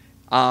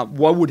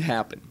 What would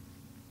happen?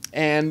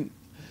 And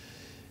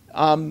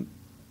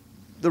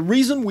the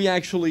reason we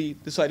actually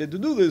decided to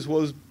do this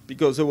was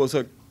because there was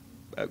a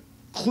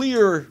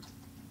clear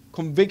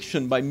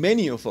conviction by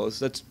many of us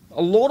that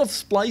a lot of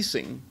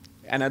splicing,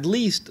 and at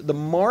least the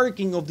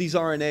marking of these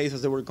RNAs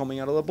as they were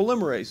coming out of the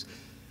polymerase,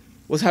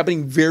 was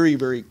happening very,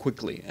 very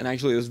quickly. And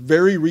actually, there's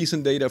very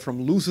recent data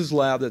from Luz's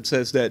lab that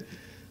says that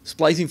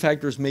splicing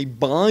factors may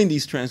bind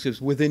these transcripts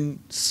within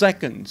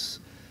seconds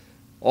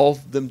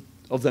of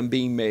them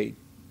being made.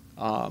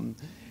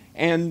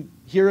 And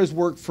here is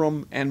work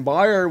from Ann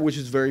Bayer, which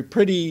is very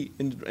pretty,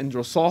 in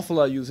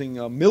Drosophila, using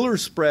Miller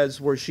spreads,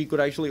 where she could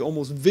actually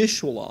almost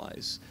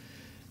visualize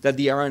that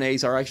the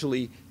RNAs are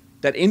actually,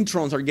 that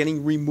introns are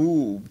getting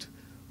removed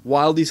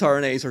while these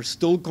RNAs are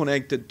still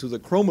connected to the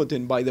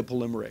chromatin by the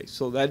polymerase.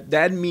 So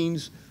that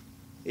means,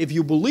 if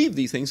you believe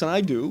these things, and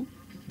I do,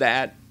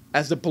 that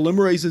as the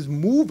polymerase is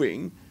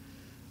moving,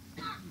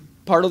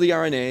 part of the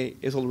RNA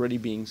is already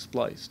being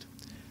spliced.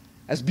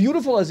 As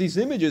beautiful as these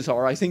images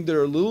are, I think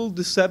they're a little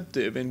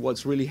deceptive in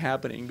what's really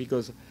happening,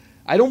 because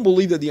I don't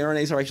believe that the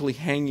RNAs are actually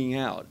hanging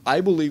out. I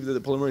believe that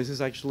the polymerase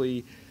is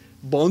actually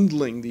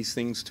bundling these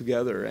things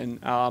together. And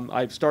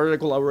I've started a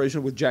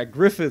collaboration with Jack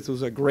Griffith,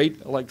 who's a great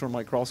electron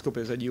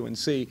microscopist at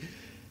UNC,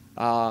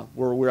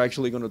 where we're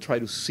actually going to try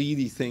to see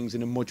these things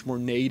in a much more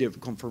native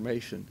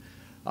conformation,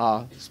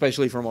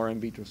 especially from our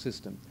in vitro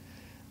system.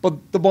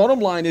 But the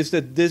bottom line is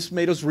that this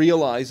made us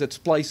realize that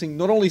splicing,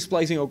 not only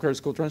splicing occurs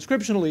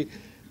co-transcriptionally,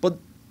 but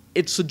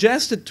it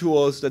suggested to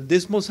us that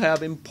this must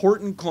have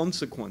important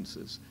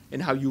consequences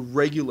in how you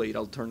regulate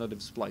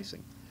alternative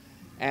splicing.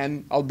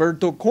 And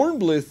Alberto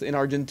Kornblith in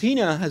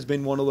Argentina has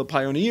been one of the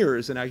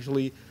pioneers in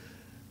actually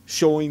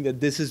showing that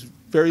this is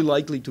very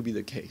likely to be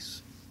the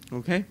case.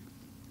 Okay?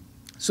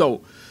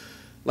 So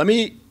let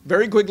me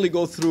very quickly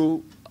go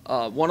through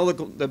one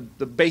of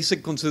the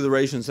basic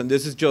considerations, and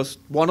this is just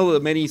one of the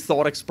many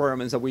thought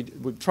experiments that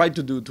we've tried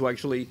to do to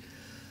actually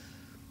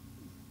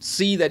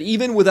see that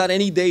even without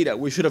any data,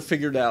 we should have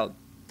figured out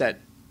that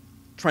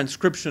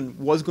transcription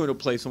was going to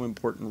play some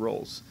important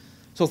roles.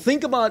 So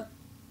think about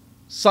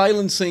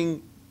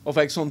silencing of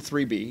exon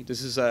 3B,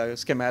 this is a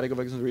schematic of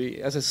exon 3B,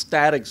 as a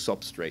static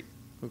substrate,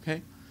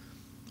 okay?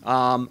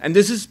 And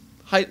this is,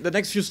 the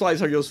next few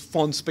slides are just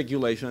fun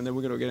speculation, and then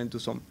we're going to get into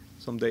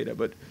some data.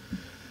 But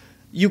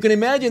you can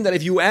imagine that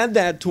if you add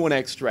that to an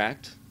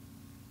extract,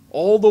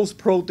 all those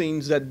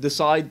proteins that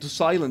decide to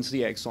silence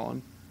the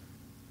exon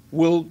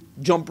will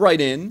jump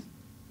right in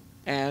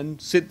and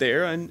sit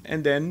there and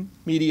then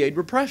mediate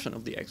repression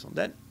of the exon.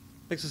 That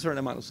makes a certain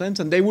amount of sense,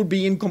 and they would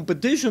be in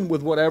competition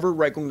with whatever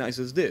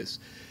recognizes this.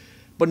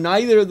 But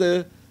neither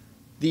the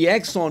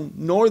exon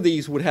nor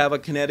these would have a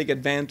kinetic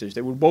advantage.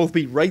 They would both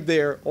be right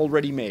there,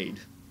 already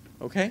made,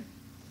 okay?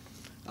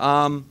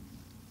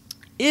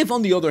 If,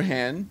 on the other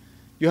hand,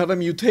 you have a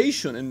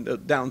mutation in the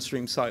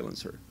downstream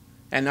silencer,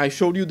 and I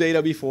showed you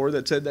data before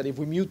that said that if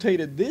we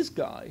mutated this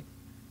guy,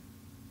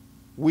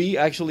 we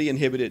actually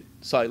inhibited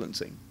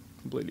silencing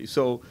completely.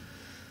 So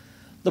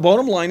the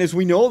bottom line is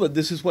we know that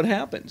this is what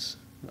happens.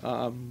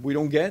 We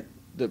don't get,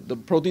 the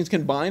proteins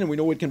can bind, and we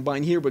know it can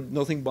bind here, but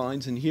nothing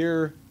binds in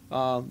here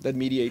that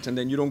mediates, and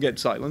then you don't get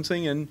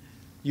silencing, and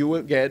you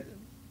will get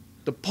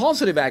the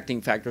positive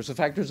acting factors, the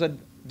factors that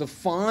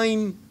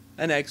define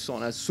an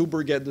exon, as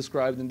Superget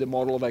described in the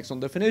model of exon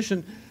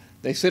definition.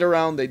 They sit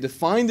around, they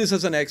define this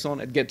as an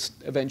exon, it gets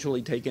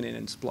eventually taken in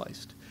and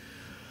spliced.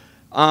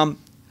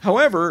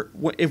 However,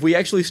 if we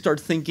actually start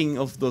thinking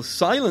of the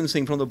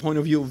silencing from the point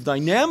of view of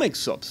dynamic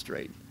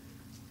substrate,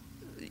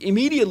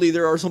 immediately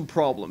there are some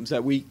problems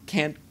that we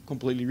can't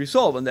completely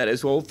resolve, and that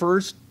is, well,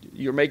 first,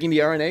 you're making the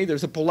RNA,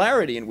 there's a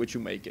polarity in which you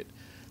make it.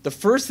 The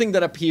first thing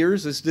that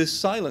appears is this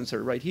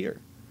silencer right here.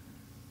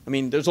 I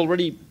mean, there's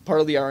already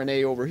part of the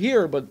RNA over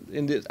here, but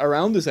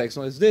around this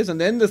exon is this. And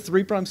then the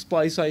 3'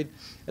 splice site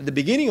at the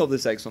beginning of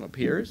this exon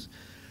appears.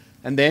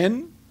 And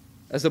then,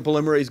 as the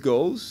polymerase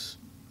goes,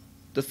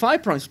 the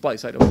 5'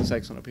 splice site of this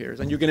exon appears.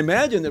 And you can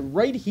imagine that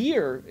right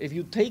here, if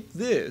you take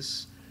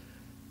this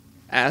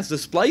as the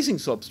splicing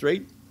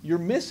substrate, you're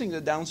missing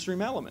the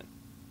downstream element.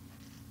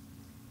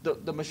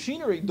 The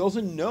machinery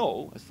doesn't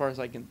know, as far as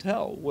I can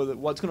tell,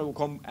 what's going to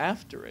come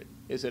after it.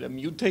 Is it a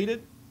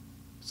mutated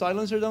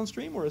silencer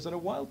downstream, or is it a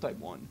wild-type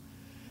one?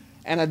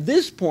 And at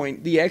this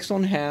point, the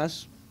exon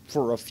has,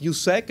 for a few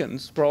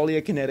seconds, probably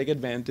a kinetic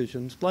advantage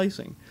in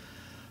splicing.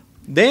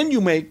 Then you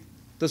make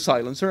the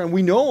silencer, and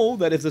we know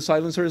that if the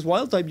silencer is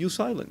wild-type, you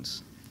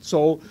silence.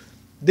 So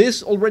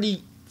this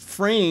already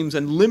frames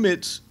and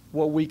limits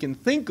what we can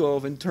think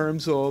of in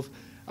terms of,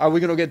 are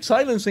we going to get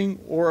silencing,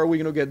 or are we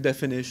going to get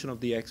definition of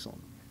the exon?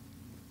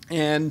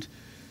 And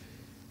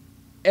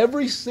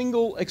every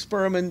single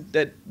experiment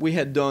that we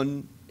had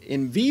done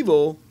in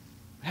vivo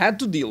had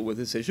to deal with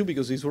this issue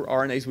because these were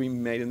RNAs we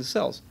made in the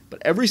cells.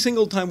 But every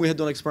single time we had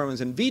done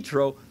experiments in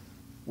vitro,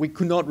 we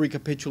could not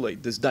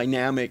recapitulate this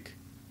dynamic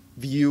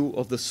view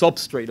of the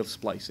substrate of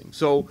splicing.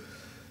 So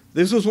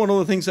this was one of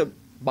the things that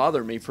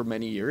bothered me for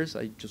many years.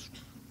 I just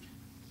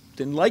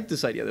didn't like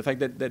this idea, the fact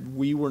that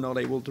we were not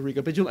able to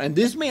recapitulate. And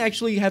this may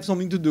actually have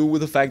something to do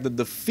with the fact that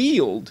the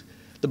field,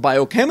 the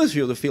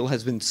biochemistry of the field,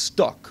 has been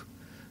stuck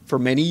for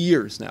many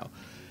years now,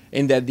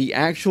 in that the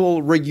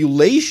actual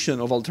regulation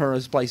of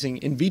alternative splicing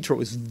in vitro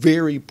is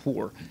very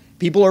poor.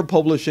 People are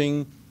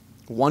publishing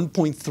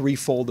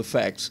 1.3-fold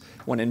effects,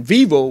 when in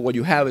vivo what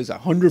you have is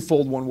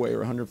 100-fold one way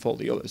or 100-fold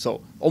the other,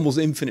 so almost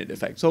infinite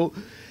effect. So,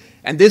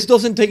 and this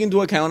doesn't take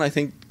into account, I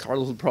think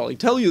Carlos will probably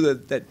tell you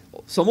that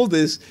some of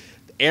these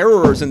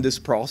errors in this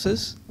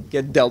process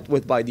get dealt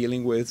with by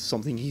dealing with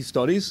something he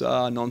studies,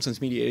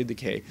 nonsense-mediated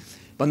decay.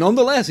 But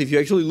nonetheless, if you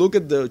actually look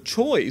at the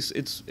choice,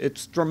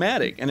 it's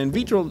dramatic. And in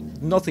vitro,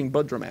 nothing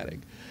but dramatic.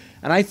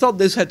 And I thought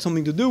this had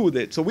something to do with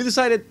it. So we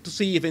decided to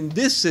see if in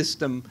this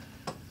system,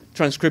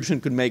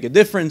 transcription could make a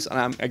difference. And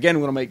I'm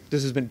going to make,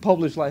 this has been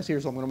published last year,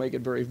 so I'm going to make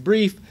it very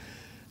brief,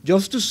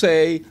 just to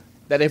say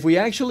that if we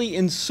actually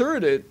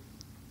inserted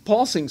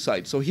pausing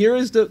sites, so here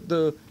is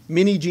the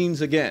mini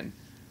genes again.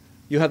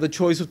 You have the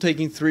choice of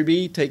taking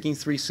 3B, taking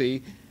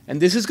 3C, and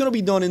this is going to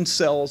be done in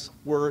cells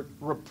where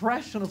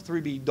repression of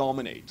 3B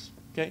dominates.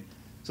 Okay,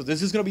 so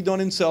this is going to be done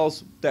in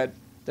cells that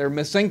they're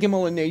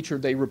mesenchymal in nature.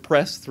 They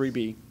repress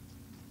 3B.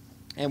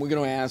 And we're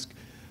going to ask,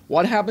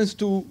 what happens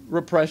to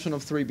repression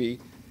of 3B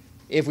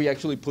if we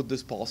actually put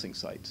this pausing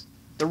sites?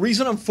 The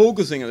reason I'm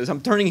focusing on this,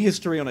 I'm turning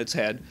history on its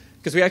head,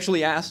 because we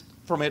actually asked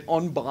from it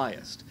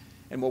unbiased.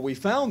 And what we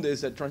found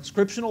is that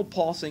transcriptional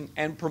pausing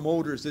and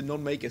promoters did not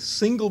make a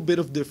single bit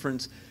of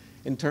difference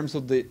in terms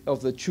of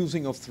the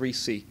choosing of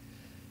 3C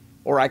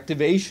or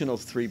activation of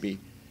 3B.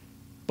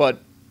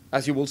 But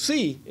as you will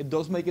see, it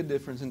does make a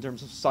difference in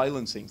terms of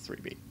silencing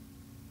 3B.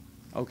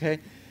 Okay?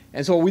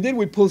 And so what we did,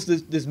 we pushed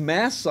these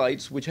mass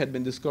sites, which had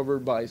been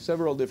discovered by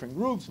several different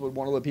groups, but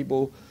one of the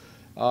people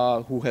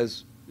who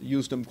has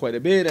used them quite a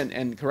bit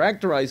and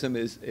characterized them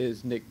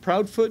is Nick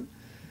Proudfoot.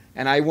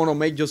 And I want to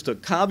make just a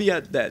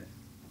caveat that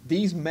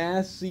these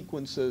mass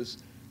sequences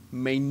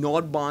may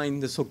not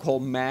bind the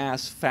so-called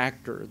mass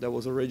factor that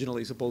was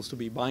originally supposed to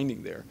be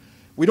binding there.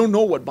 We don't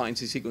know what binds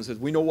these sequences.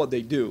 We know what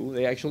they do.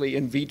 They actually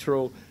in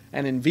vitro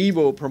and in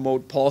vivo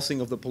promote pausing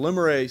of the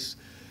polymerase.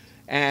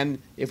 And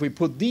if we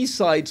put these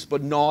sites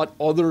but not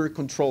other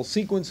control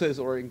sequences,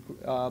 or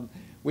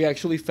we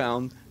actually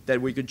found that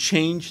we could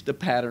change the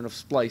pattern of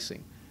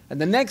splicing.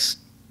 And the next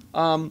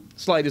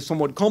slide is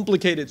somewhat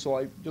complicated, so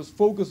I just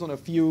focus on a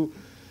few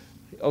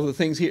of the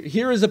things here.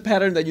 Here is a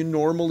pattern that you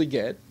normally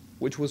get,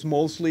 which was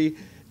mostly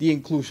the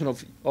inclusion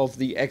of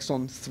the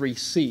exon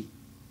 3C.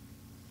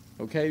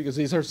 Okay, because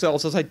these are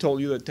cells, as I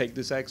told you, that take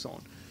this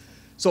exon.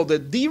 So the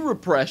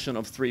derepression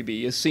of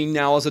 3B is seen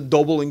now as a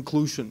double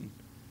inclusion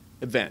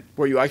event,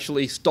 where you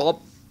actually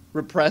stop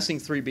repressing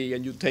 3B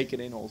and you take it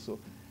in also.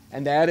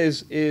 And that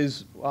is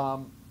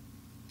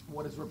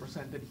what is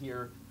represented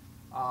here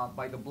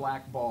by the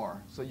black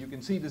bar. So you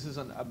can see this is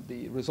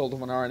the result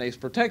of an RNase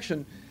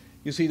protection.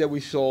 You see that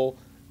we saw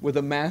with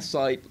a mass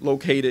site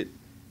located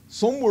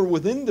somewhere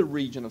within the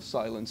region of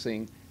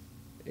silencing,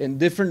 in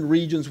different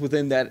regions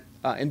within that,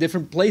 in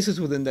different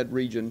places within that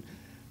region,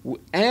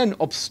 and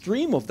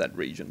upstream of that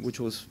region, which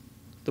was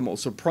the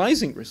most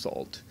surprising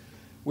result,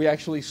 we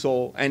actually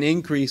saw an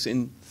increase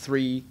in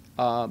 3B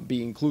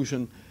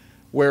inclusion,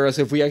 whereas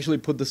if we actually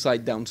put the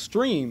site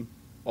downstream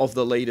of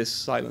the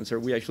latest silencer,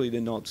 we actually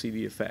did not see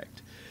the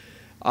effect.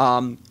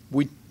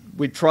 We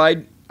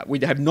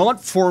have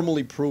not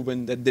formally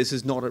proven that this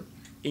is not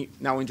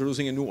now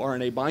introducing a new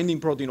RNA binding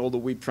protein, although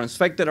we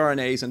transfected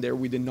RNAs, and there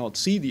we did not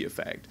see the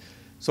effect.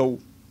 So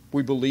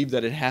we believe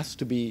that it has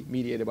to be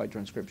mediated by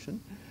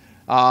transcription.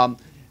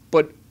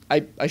 But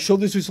I show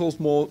these results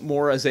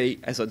more as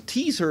a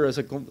teaser,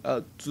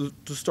 to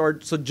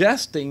start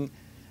suggesting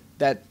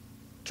that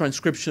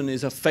transcription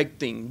is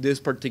affecting this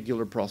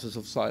particular process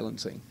of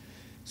silencing.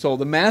 So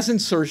the mass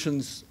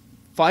insertions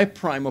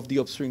 5' of the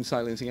upstream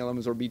silencing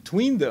elements or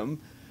between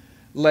them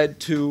led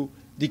to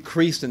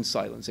decreased in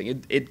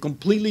silencing. It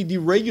completely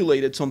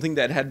deregulated something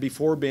that had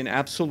before been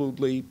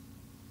absolutely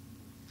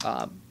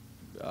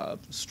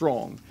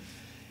strong.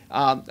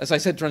 As I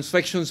said,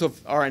 transfections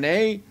of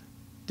RNA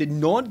did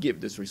not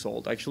give this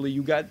result. Actually,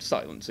 you got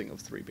silencing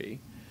of 3B.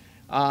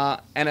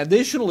 And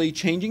additionally,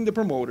 changing the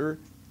promoter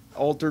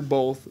altered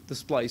both the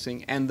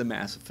splicing and the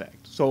mass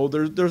effect. So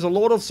there's a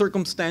lot of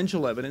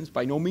circumstantial evidence.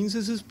 By no means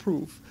this is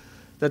proof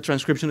that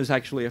transcription is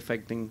actually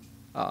affecting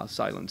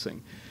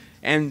silencing.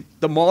 And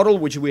the model,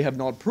 which we have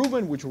not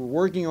proven, which we're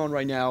working on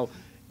right now,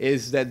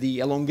 is that the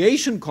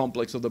elongation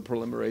complex of the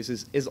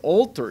polymerase is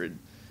altered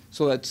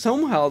so that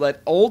somehow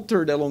that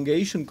altered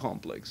elongation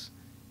complex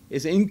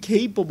is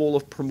incapable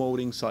of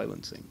promoting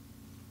silencing.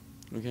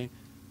 Okay?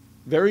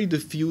 Very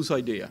diffuse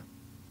idea.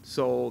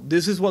 So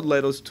this is what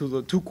led us to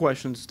the two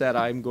questions that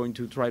I'm going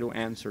to try to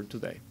answer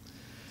today.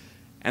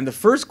 And the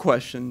first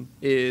question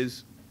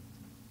is,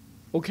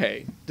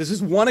 okay, this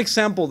is one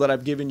example that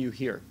I've given you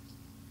here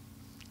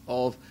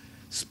of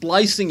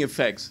splicing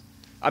effects,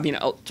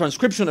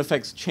 transcription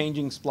effects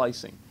changing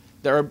splicing.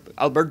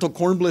 Alberto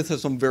Kornblith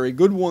has some very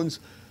good ones.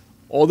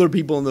 Other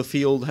people in the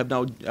field have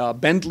now,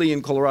 Bentley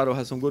in Colorado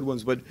has some good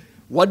ones, but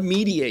what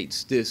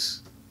mediates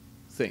these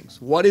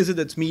things? What is it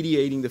that's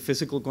mediating the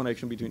physical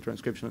connection between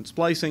transcription and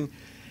splicing?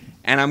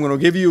 And I'm going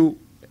to give you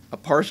a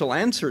partial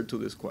answer to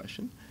this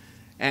question.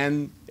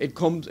 And it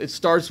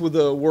starts with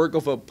the work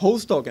of a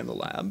postdoc in the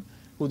lab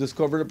who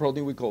discovered a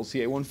protein we call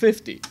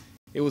CA150.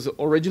 It was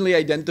originally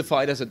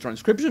identified as a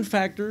transcription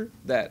factor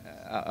that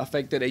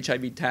affected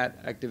HIV TAT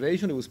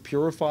activation. It was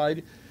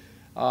purified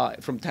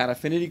from TAT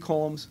affinity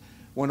columns.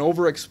 When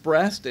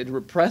overexpressed, it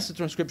repressed the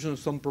transcription of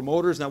some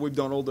promoters. Now we've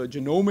done all the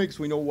genomics.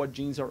 We know what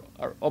genes are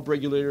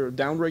upregulated or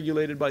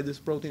downregulated by this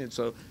protein. It's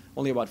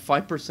only about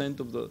 5%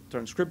 of the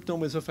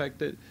transcriptome is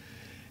affected.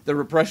 The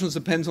repression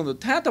depends on the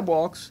TATA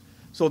box.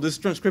 So this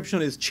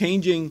transcription is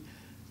changing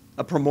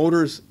a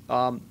promoter's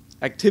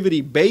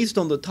activity based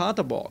on the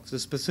TATA box, the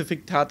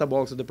specific TATA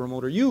box that the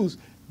promoter used,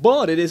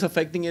 but it is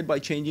affecting it by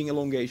changing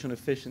elongation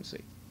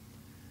efficiency.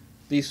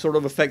 These sort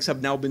of effects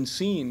have now been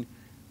seen.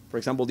 For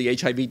example, the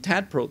HIV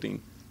TAT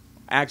protein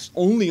acts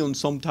only on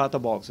some TATA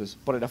boxes,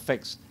 but it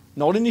affects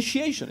not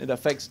initiation, it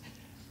affects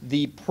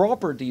the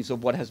properties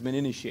of what has been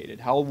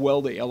initiated, how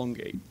well they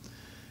elongate.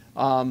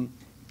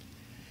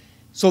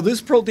 So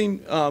this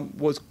protein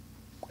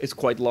is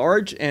quite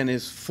large and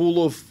is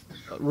full of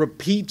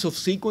repeats of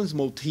sequence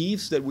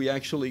motifs that we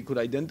actually could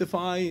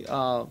identify.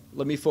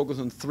 Let me focus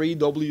on 3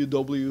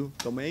 WW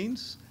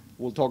domains.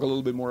 We'll talk a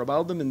little bit more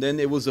about them. And then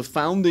it was a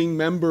founding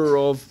member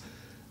of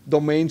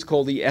domains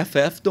called the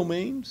FF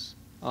domains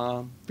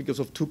because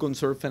of 2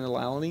 conserved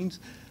phenylalanines.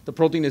 The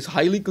protein is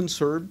highly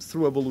conserved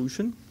through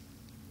evolution.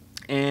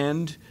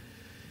 And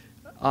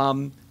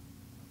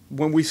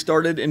when we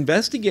started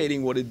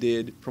investigating what it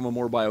did from a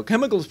more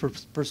biochemical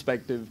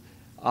perspective,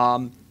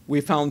 we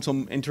found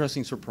some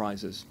interesting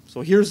surprises.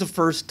 So here's the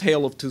first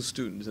tale of 2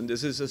 students. And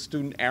this is a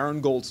student,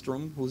 Aaron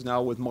Goldstrom, who's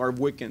now with Marv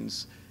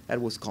Wickens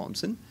at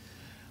Wisconsin.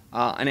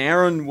 And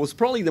Aaron was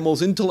probably the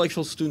most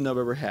intellectual student I've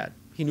ever had.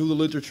 He knew the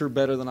literature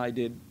better than I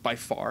did by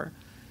far.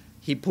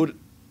 He put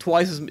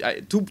twice as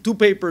two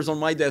papers on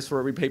my desk for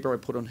every paper I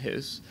put on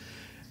his,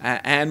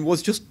 and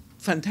was just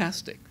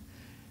fantastic.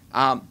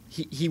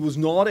 He was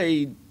not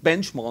a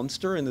bench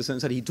monster in the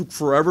sense that he took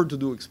forever to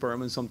do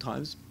experiments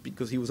sometimes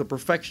because he was a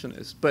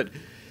perfectionist.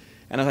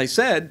 And as I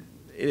said,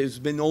 it has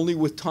been only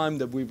with time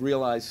that we've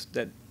realized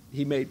that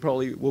he made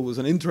probably what was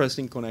an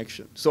interesting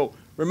connection. So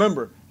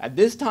remember, at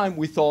this time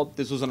we thought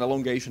this was an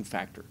elongation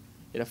factor.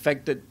 It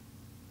affected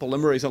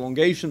polymerase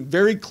elongation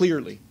very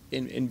clearly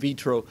in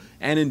vitro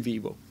and in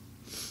vivo.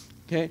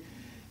 Okay?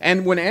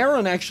 And when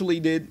Aaron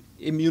actually did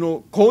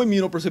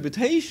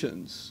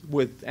co-immunoprecipitations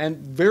with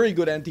very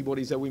good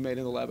antibodies that we made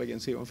in the lab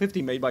against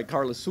CA150, made by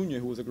Carlos Zúñiga,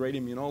 who was a great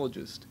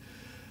immunologist,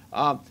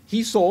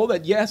 he saw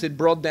that, yes, it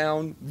brought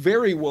down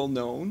very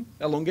well-known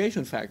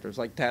elongation factors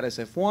like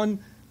TAT-SF1,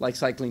 like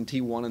cyclin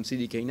T1 and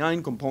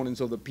CDK9, components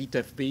of the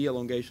PTEF-B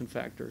elongation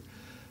factor.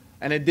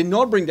 And it did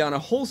not bring down a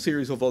whole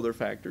series of other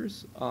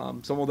factors,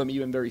 some of them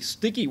even very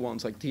sticky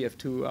ones like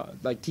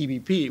TF2, like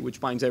TBP,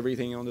 which binds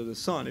everything under the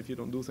sun if you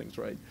don't do things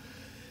right.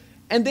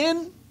 And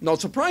then, not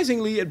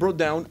surprisingly, it brought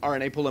down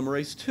RNA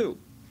polymerase II.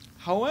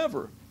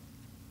 However,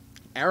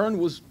 Aaron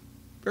was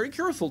very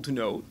careful to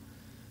note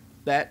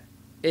that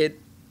it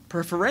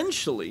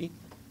preferentially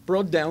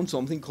brought down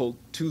something called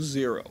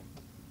 2-0.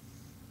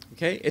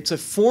 Okay? It's a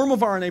form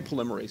of RNA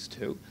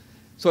polymerase II.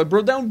 So it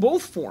brought down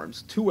both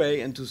forms,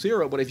 2A and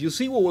 2-0, but if you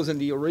see what was in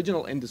the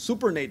original, in the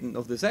supernatant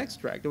of this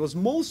extract, it was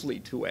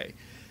mostly 2A.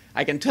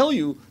 I can tell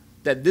you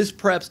that this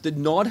preps did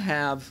not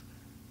have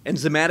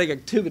enzymatic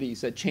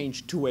activities that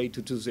changed 2A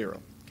to 2-0.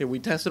 Okay, we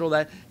tested all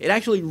that. It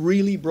actually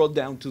really brought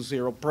down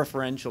 2-0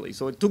 preferentially.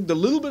 So it took the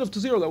little bit of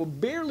 2-0 that was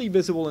barely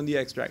visible in the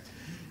extract,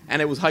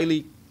 and it was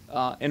highly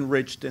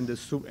enriched in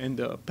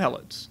the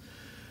pellets.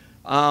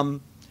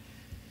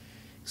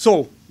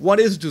 So what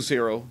is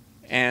 2-0,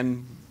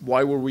 and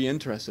why were we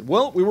interested?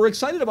 Well, we were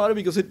excited about it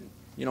because it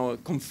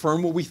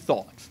confirm what we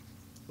thought.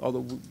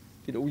 Although,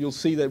 you'll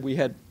see that we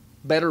had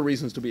better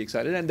reasons to be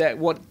excited, and that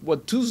what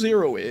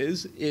 2.0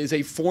 is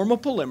a form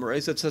of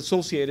polymerase that's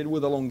associated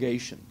with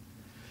elongation.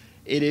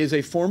 It is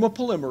a form of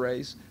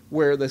polymerase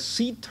where the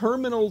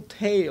C-terminal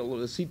tail or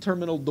the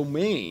C-terminal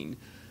domain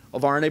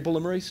of RNA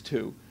polymerase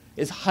II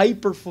is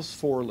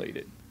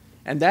hyperphosphorylated.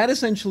 And that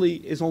essentially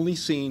is only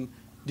seen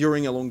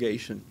during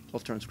elongation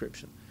of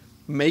transcription.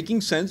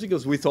 Making sense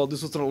because we thought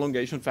this was an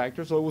elongation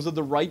factor, so it was at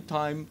the right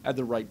time at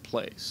the right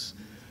place.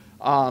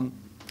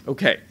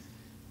 Okay,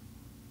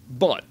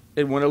 but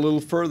it went a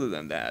little further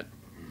than that.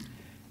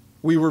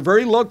 We were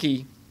very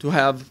lucky to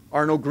have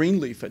Arno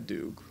Greenleaf at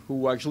Duke,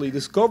 who actually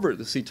discovered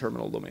the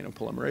C-terminal domain of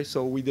polymerase.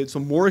 So we did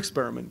some more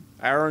experiment.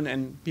 Aaron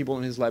and people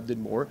in his lab did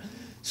more.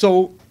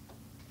 So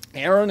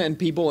Aaron and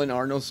people in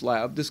Arno's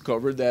lab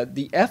discovered that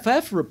the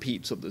FF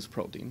repeats of this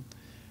protein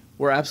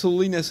were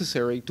absolutely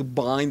necessary to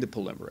bind the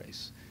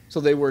polymerase. So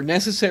they were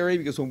necessary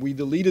because when we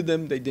deleted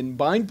them, they didn't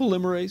bind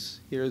polymerase.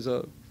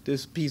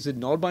 This piece did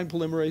not bind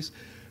polymerase,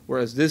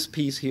 whereas this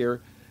piece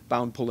here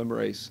bound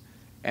polymerase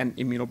and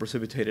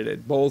immunoprecipitated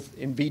it, both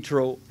in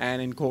vitro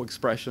and in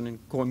co-expression and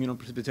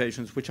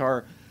co-immunoprecipitations, which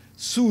are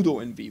pseudo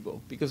in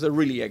vivo, because they're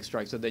really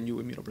extracts that then you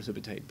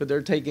immunoprecipitate. But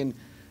they're taken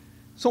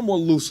somewhat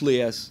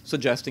loosely as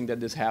suggesting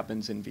that this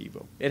happens in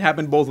vivo. It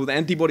happened both with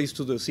antibodies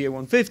to the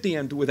CA150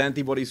 and with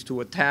antibodies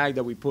to a tag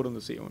that we put on the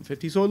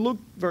CA150, so it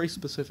looked very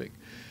specific.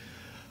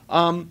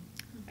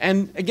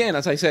 And again,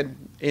 as I said,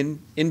 in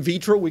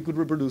vitro, we could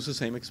reproduce the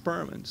same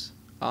experiments.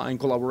 In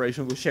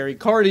collaboration with Sherry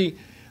Carty,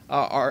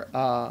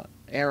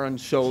 Aaron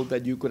showed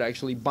that you could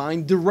actually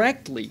bind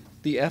directly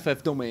the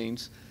FF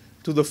domains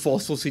to the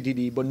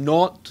phospho-CTD, but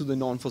not to the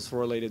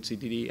non-phosphorylated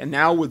CTD. And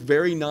now with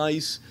very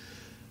nice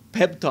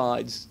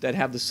peptides that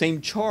have the same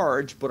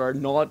charge, but are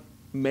not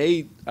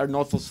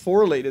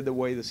phosphorylated the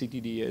way the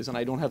CTD is. And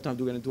I don't have time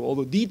to get into all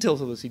the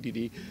details of the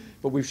CTD,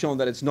 but we've shown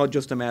that it's not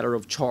just a matter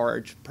of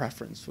charge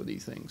preference for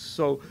these things.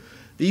 So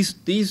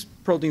these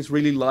proteins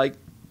really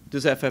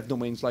these FF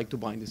domains like to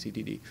bind the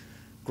CTD.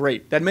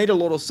 Great. That made a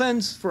lot of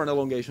sense for an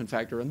elongation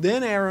factor. And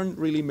then Aaron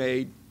really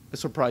made a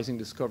surprising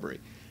discovery.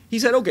 He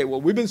said, okay,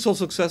 well, we've been so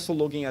successful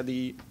looking at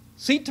the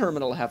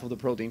C-terminal half of the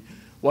protein.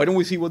 Why don't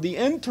we see what the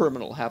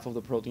N-terminal half of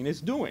the protein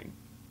is doing?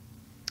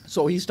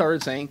 So he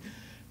started saying,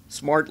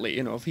 smartly,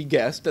 if he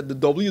guessed that the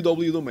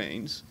WW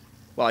domains,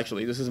 well,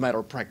 actually, this is a matter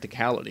of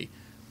practicality.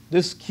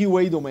 This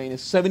QA domain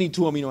is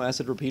 72 amino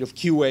acid repeat of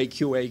QA,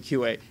 QA,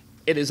 QA.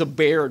 It is a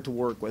bear to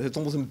work with. It's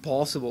almost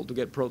impossible to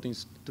get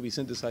proteins to be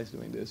synthesized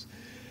doing this.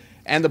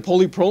 And the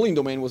polyproline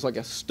domain was like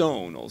a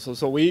stone also.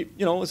 So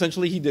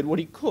essentially he did what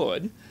he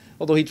could,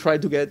 although he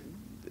tried to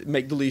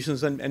make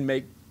deletions and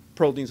make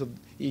proteins of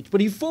each. But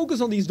he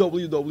focused on these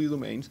WW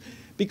domains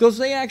because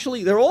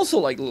they're also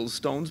like little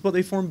stones, but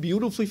they form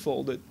beautifully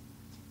folded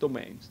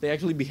domains. They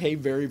actually behave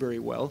very, very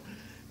well.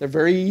 They're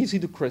very easy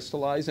to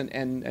crystallize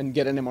and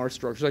get NMR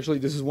structures. Actually,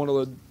 this is one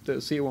of the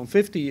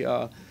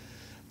CA150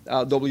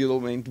 W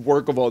domain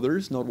work of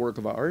others, not work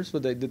of ours,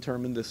 but they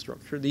determined this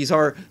structure. These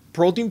are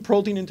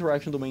protein-protein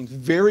interaction domains,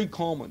 very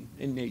common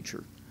in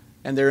nature,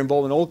 and they're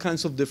involved in all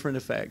kinds of different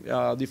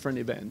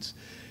events.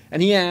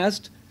 And he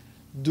asked,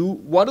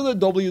 what are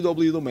the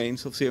WW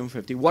domains of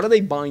CA150? What are they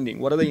binding?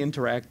 What are they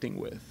interacting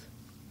with?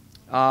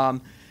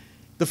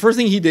 The first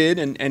thing he did,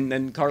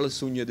 and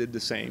Carlos Zúñiga did the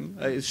same,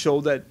 is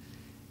show that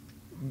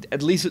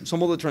at least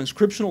some of the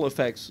transcriptional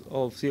effects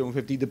of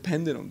CA150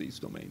 depended on these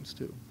domains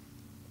too.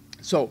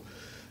 So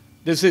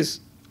this is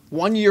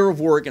 1 year of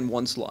work in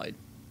one slide.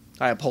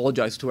 I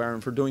apologize to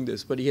Aaron for doing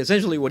this, but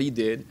essentially what he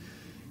did,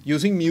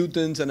 using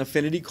mutants and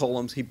affinity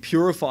columns, he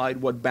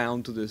purified what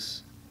bound to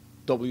this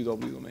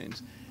WW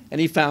domains.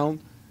 And he found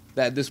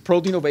that this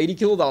protein of 80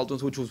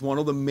 kilodaltons, which was one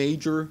of the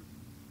major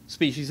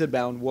species that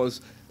bound,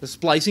 was the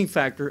splicing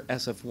factor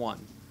SF1.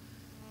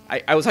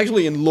 I was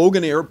actually in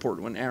Logan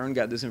Airport when Aaron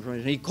got this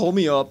information. He called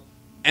me up,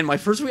 and my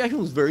first reaction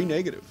was very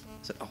negative.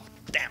 I said, oh,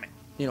 damn it.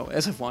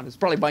 SF1 is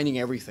probably binding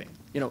everything,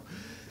 And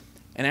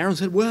Aaron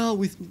said, well,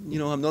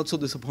 I'm not so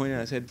disappointed.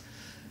 I said,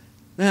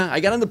 I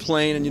got on the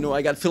plane, and,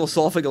 I got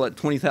philosophical at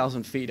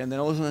 20,000 feet. And then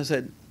all of a sudden I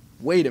said,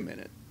 wait a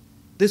minute.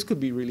 This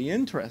could be really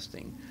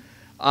interesting.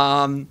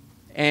 I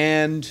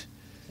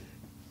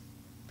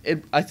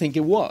think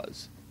it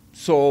was.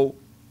 So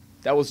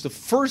that was the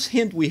first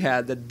hint we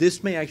had that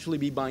this may actually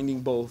be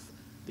binding both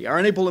the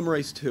RNA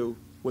polymerase II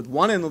with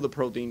one end of the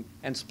protein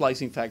and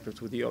splicing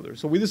factors with the other.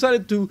 So we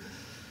decided to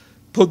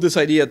put this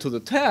idea to the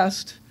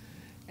test,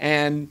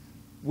 and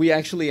we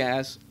actually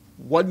asked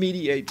what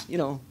mediates,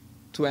 to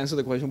answer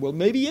the question, well,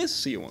 maybe it's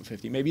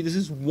CA150. Maybe this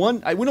is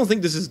one. We don't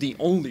think this is the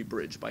only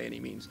bridge by any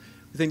means.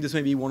 We think this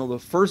may be one of the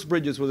first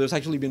bridges where there's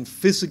actually been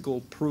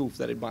physical proof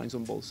that it binds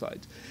on both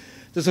sides.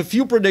 There's a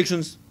few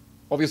predictions.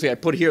 Obviously, I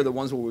put here the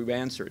ones where we've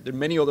answered. There are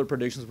many other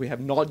predictions we have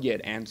not yet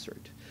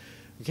answered.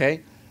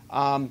 Okay?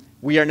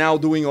 We are now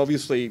doing,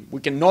 obviously, we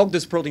can knock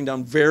this protein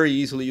down very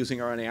easily using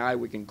RNAi.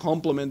 We can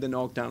complement the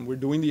knockdown. We're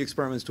doing the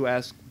experiments to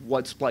ask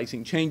what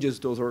splicing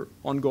changes. Those are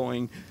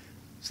ongoing.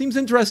 Seems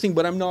interesting,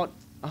 but I'm not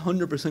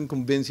 100%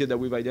 convinced yet that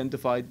we've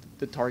identified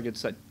the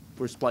targets that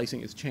where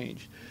splicing is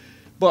changed.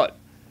 But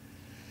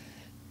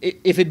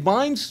if it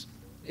binds,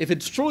 if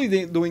it's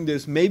truly doing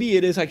this, maybe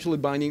it is actually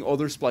binding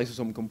other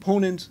spliceosome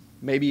components.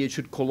 Maybe it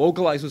should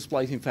co-localize with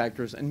splicing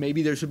factors, and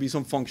maybe there should be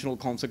some functional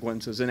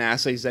consequences in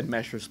assays that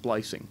measure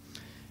splicing.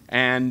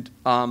 And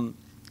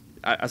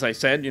as I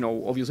said,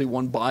 obviously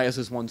one bias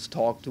is one's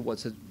talk to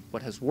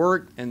what has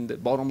worked, and the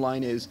bottom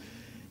line is,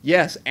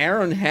 yes,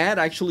 Aaron had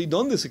actually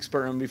done this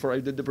experiment before I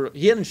did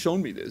he hadn't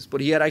shown me this,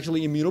 but he had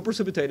actually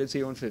immunoprecipitated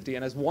CA150,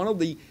 and as one of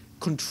the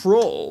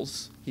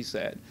controls, he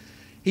said,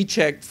 he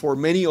checked for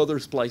many other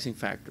splicing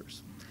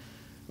factors.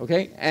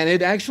 Okay, and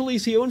it actually,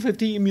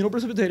 CA150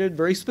 immunoprecipitated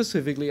very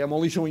specifically. I'm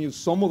only showing you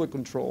some of the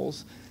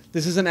controls.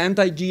 This is an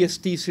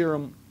anti-GST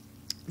serum.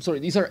 Sorry,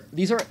 these are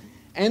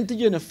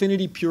antigen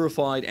affinity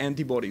purified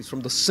antibodies from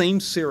the same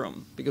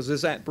serum, because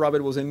this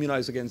rabbit was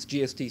immunized against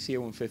GST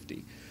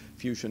CA150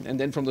 fusion. And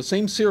then from the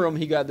same serum,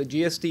 he got the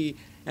GST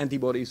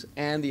antibodies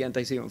and the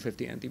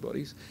anti-CA150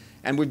 antibodies.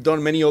 And we've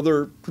done many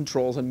other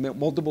controls and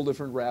multiple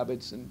different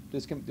rabbits, and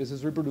this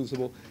is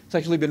reproducible. It's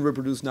actually been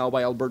reproduced now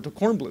by Alberto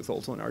Kornblith,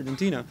 also in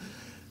Argentina,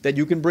 that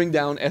you can bring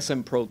down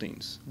SM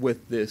proteins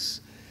with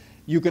this.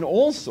 You can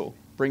also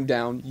bring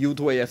down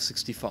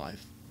U2AF65,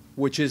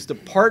 which is the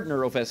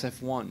partner of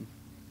SF1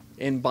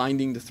 in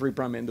binding the 3'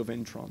 end of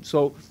intron.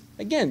 So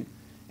again,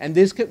 and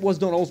this was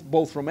done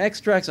both from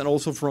extracts and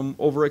also from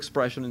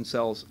overexpression in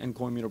cells and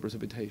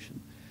co-immunoprecipitation.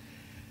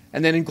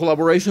 And then in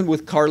collaboration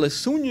with Carles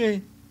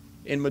Suñé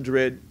in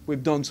Madrid,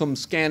 we've done some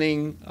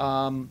scanning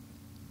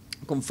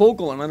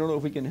confocal, and I don't know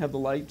if we can have the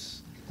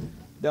lights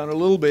down a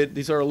little bit.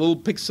 These are a little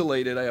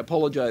pixelated. I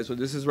apologize, but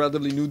this is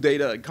relatively new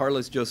data that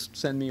Carlos just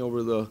sent me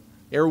over the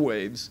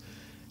airwaves.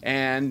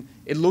 And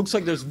it looks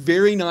like there's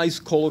very nice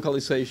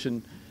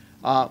co-localization,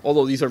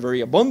 although these are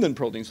very abundant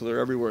proteins, so they're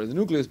everywhere in the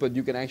nucleus, but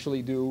you can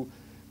actually do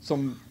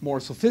some more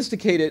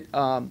sophisticated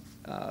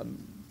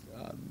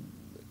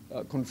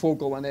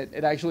confocal, and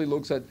it actually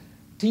looks at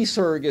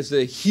TSERG is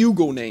the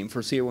Hugo name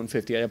for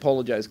CA150. I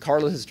apologize.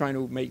 Carlos is trying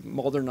to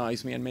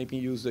modernize me and make me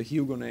use the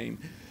Hugo name.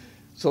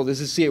 So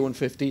this is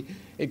CA150.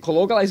 It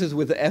co-localizes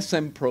with the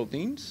SM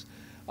proteins.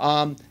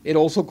 It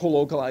also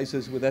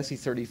co-localizes with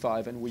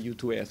SE35 and with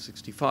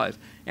U2AF65.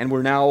 And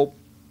we're now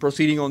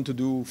proceeding on to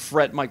do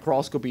FRET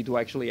microscopy to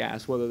actually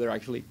ask whether they're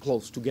actually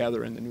close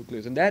together in the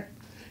nucleus. And that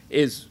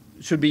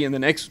should be in the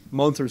next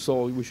month or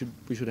so.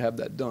 We should have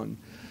that done.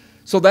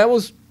 So that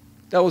was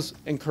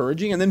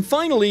encouraging. And then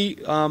finally,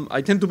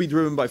 I tend to be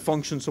driven by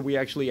function, so we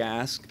actually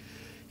ask,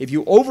 if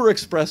you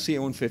overexpress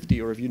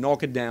CA150 or if you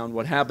knock it down,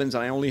 what happens?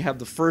 And I only have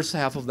the first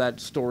half of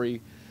that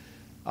story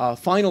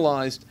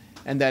finalized,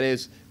 and that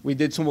is we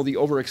did some of the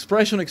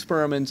overexpression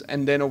experiments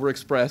and then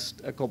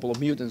overexpressed a couple of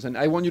mutants. And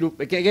I want you to,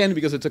 again,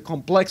 because it's a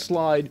complex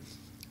slide,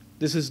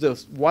 this is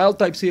the wild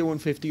type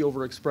CA150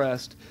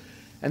 overexpressed,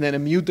 and then a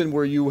mutant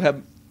where you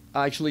have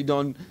actually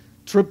done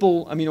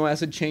triple amino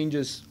acid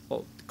changes,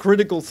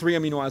 critical 3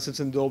 amino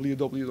acids in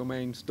WW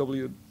domains,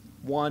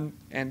 W1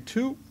 and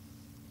 2,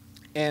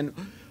 and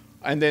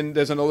then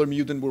there's another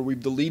mutant where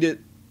we've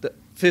deleted the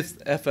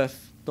 5th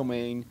FF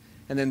domain,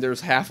 and then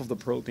there's half of the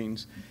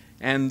proteins.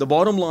 And the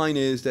bottom line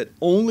is that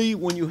only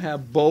when you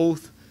have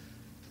both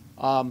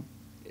either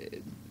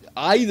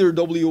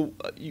well,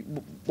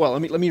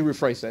 let me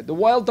rephrase that. The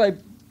wild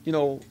type,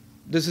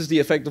 this is the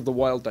effect of the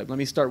wild type. Let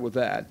me start with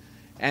that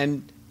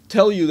and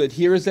tell you that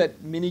here is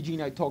that mini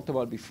gene I talked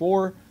about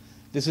before.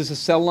 This is a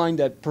cell line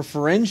that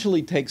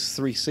preferentially takes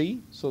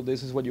 3C. So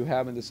this is what you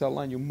have in the cell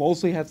line. You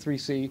mostly have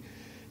 3C.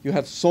 You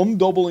have some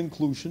double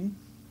inclusion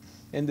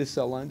in this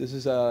cell line. This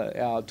is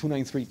a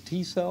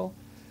 293T cell.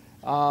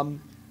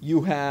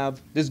 You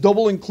have this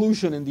double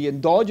inclusion in the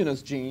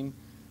endogenous gene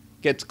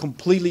gets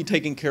completely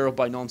taken care of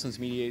by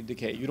nonsense-mediated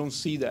decay. You don't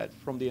see that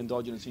from the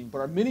endogenous gene. But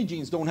our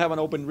mini-genes don't have an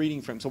open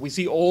reading frame, so we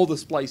see all the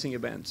splicing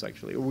events,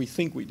 actually, or we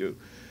think we do.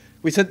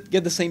 We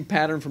get the same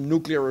pattern from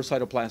nuclear or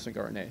cytoplasmic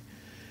RNA.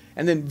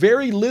 And then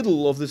very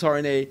little of this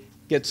RNA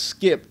gets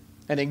skipped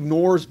and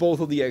ignores both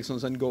of the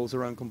exons and goes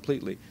around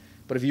completely.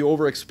 But if you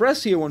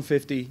overexpress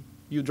CA150,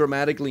 you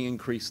dramatically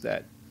increase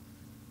that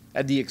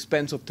at the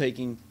expense of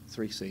taking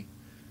 3C.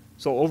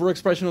 So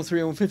overexpression of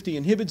CA150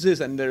 inhibits this,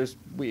 and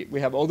we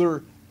have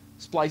other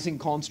splicing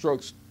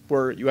constructs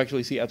where you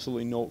actually see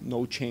absolutely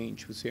no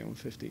change with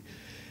CA150.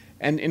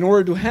 And in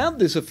order to have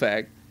this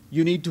effect,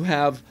 you need to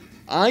have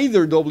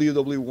either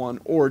WW1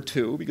 or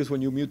 2, because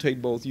when you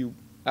mutate both, you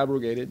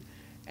abrogate it,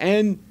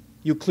 and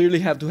you clearly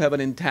have to have an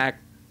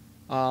intact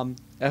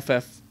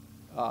FF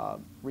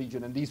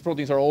region, and these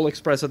proteins are all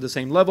expressed at the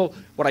same level.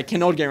 What I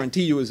cannot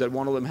guarantee you is that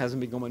one of them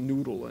hasn't become a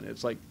noodle and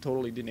it's like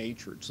totally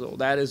denatured. So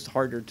that is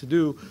harder to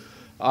do,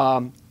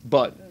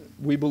 but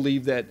we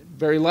believe that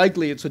very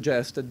likely it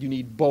suggests that you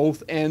need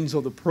both ends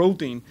of the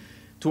protein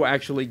to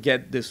actually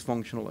get this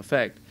functional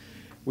effect.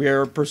 We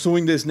are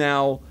pursuing this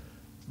now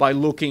by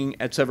looking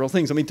at several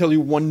things. Let me tell you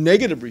one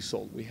negative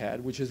result we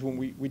had, which is when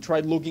we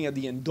tried looking at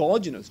the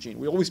endogenous gene.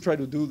 We always try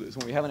to do this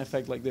when we have an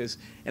effect like this.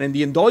 And in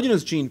the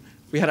endogenous gene,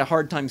 we had a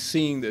hard time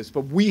seeing this.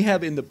 But we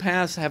have in the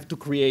past have to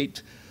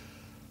create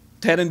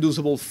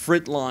TET-inducible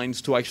frit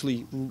lines to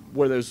actually,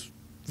 where there's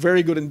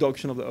very good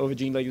induction of a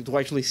gene like to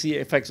actually see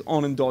effects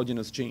on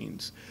endogenous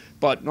genes.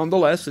 But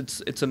nonetheless,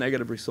 it's a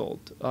negative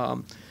result.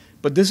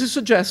 But this is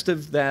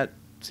suggestive that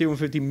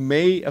CA150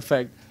 may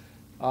affect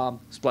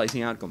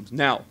splicing outcomes.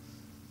 Now,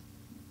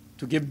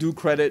 to give due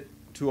credit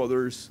to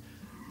others,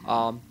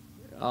 Jungwei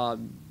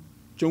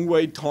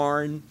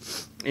Tarn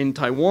in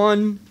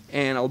Taiwan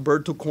and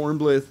Alberto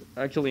Kornblith,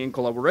 actually in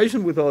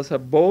collaboration with us,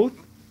 have both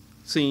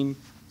seen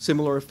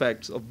similar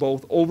effects of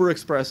both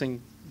overexpressing,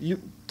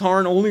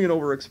 Tarn only in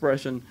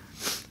overexpression.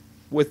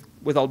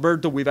 With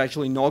Alberto, we've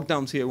actually knocked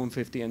down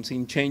CA150 and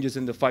seen changes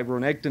in the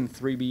fibronectin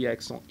 3B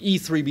exon,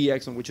 E3B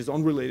exon, which is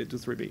unrelated to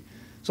 3B.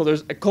 So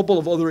there's a couple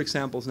of other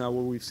examples now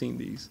where we've seen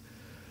these.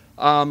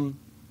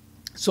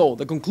 So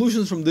the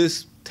conclusions from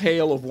this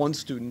tale of one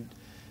student: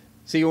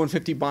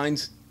 CA150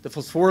 binds the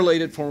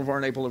phosphorylated form of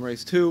RNA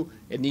polymerase 2,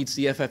 it needs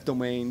the FF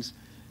domains,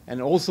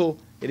 and also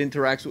it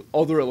interacts with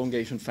other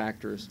elongation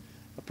factors,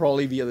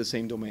 probably via the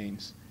same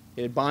domains.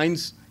 It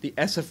binds the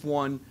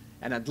SF1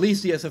 and at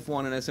least the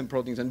SF1 and SM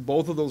proteins, and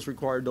both of those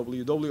require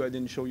WW. I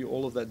didn't show you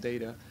all of that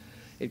data.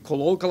 It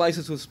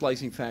colocalizes with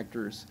splicing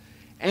factors,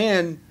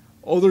 and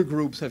other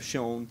groups have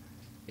shown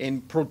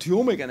in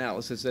proteomic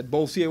analysis that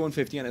both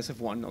CA150 and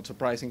SF1, not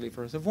surprisingly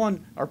for SF1,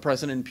 are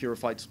present in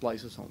purified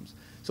spliceosomes.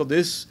 So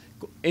this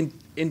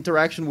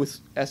interaction with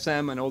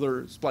SM and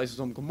other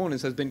spliceosome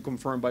components has been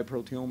confirmed by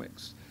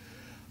proteomics.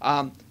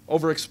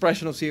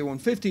 Overexpression of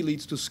CA150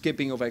 leads to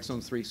skipping of exon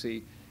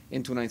 3C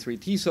in 293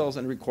 T cells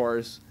and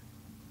requires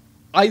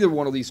either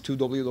one of these two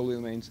WW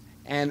domains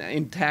and an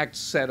intact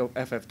set of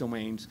FF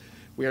domains.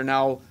 We are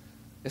now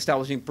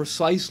establishing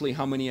precisely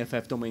how many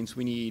FF domains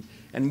we need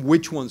and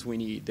which ones we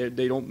need.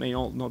 They may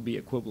all not be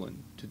equivalent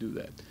to do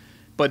that.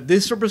 But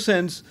this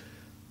represents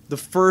the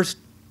first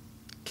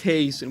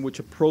case in which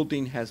a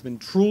protein has been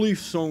truly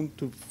shown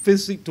to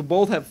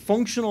both have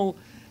functional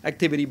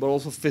activity but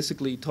also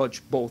physically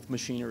touch both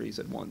machineries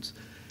at once.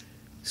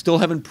 Still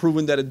haven't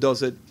proven that it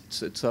does it.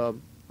 It's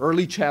an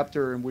early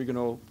chapter, and we're going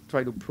to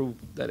try to prove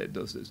that it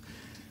does this.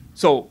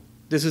 So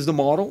this is the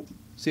model.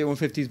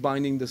 CA150 is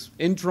binding this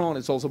intron.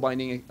 It's also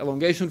binding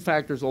elongation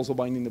factors, also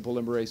binding the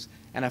polymerase,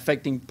 and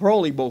affecting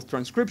probably both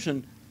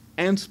transcription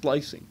and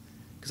splicing.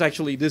 Because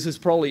actually, this is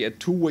probably a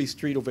two-way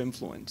street of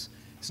influence.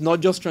 It's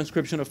not just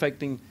transcription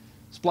affecting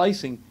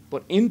splicing,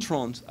 but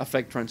introns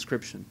affect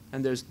transcription.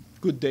 And there's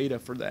good data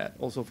for that,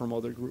 also from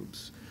other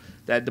groups,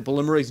 that the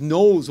polymerase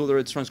knows whether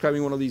it's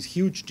transcribing one of these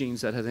huge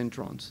genes that has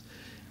introns.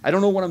 I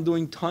don't know what I'm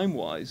doing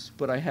time-wise,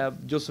 but I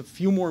have just a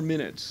few more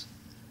minutes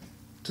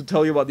to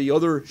tell you about the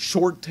other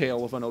short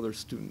tale of another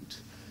student.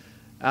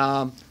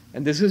 And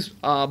this is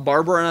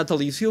Barbara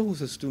Natalicio,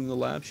 who's a student in the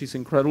lab. She's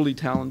incredibly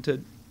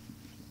talented.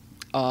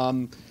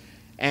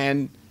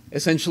 And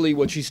essentially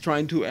what she's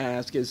trying to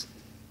ask is,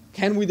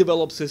 can we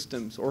develop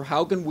systems, or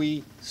how can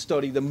we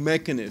study the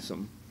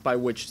mechanism by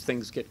which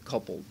things get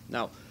coupled?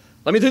 Now,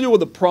 let me tell you what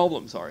the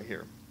problems are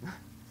here,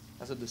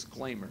 as a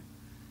disclaimer.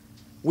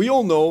 We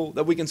all know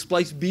that we can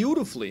splice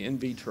beautifully in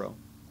vitro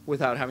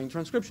without having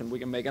transcription. We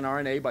can make an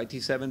RNA by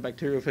T7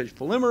 bacteriophage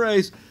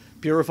polymerase,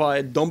 purify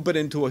it, dump it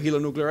into a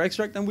helinuclear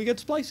extract, and we get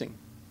splicing.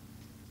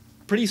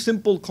 Pretty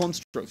simple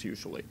constructs,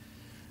 usually.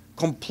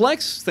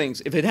 Complex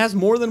things, if it has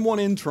more than one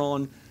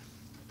intron,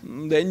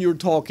 then you're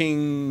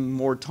talking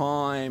more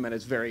time, and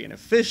it's very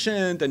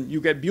inefficient, and you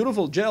get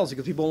beautiful gels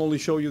because people only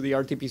show you the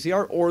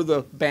RT-PCR or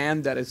the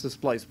band that is the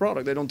spliced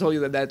product. They don't tell you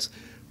that that's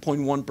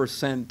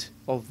 0.1%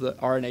 of the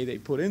RNA they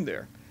put in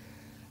there,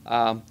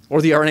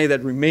 or the RNA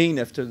that remain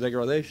after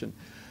degradation.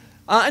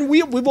 And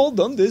we've all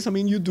done this. I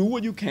mean, you do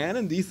what you can,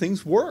 and these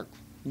things work.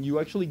 And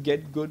you actually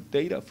get good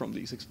data from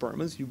these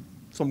experiments.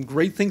 Some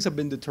great things have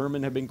been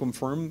determined, have been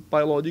confirmed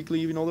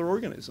biologically, even other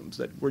organisms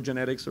that were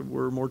genetics or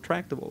were more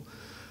tractable.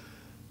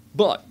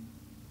 But,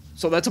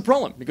 so that's a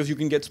problem, because you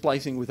can get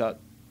splicing without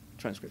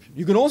transcription.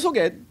 You can also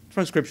get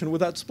transcription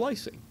without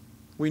splicing.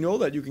 We know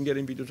that you can get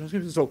in vitro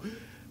transcription. So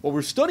what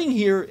we're studying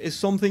here is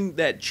something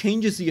that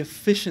changes the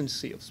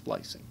efficiency of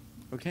splicing,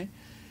 okay?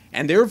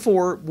 And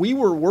therefore, we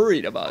were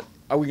worried about,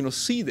 are we going to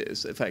see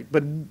this effect?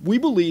 But we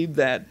believe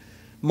that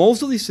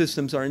most of these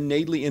systems are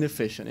innately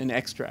inefficient in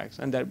extracts,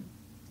 and that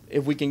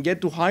if we can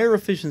get to higher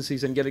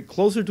efficiencies and get it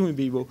closer to in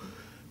vivo,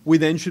 we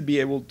then should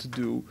be able to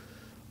do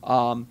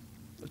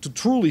to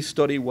truly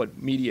study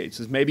what mediates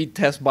this, maybe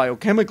test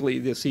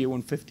biochemically the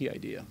CA150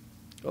 idea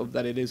of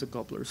that it is a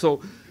coupler.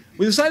 So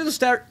we decided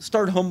to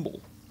start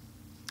humble.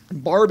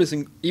 Barb is,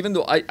 even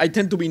though I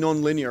tend to be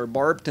non-linear,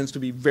 Barb tends to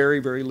be very,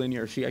 very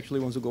linear. She actually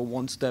wants to go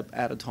one step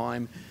at a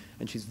time,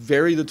 and she's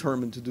very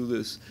determined to do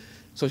this.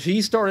 So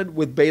she started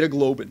with beta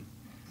globin,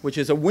 which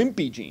is a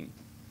wimpy gene.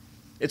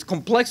 It's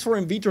complex for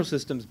in vitro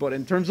systems, but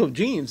in terms of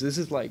genes, this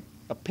is like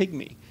a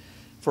pygmy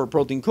for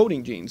protein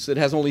coding genes. It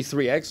has only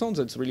 3 exons.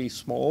 It's really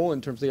small in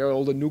terms of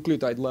all the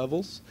nucleotide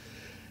levels.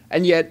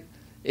 And yet,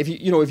 if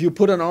you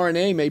put an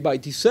RNA made by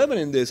T7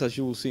 in this, as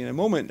you will see in a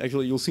moment,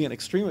 actually you'll see an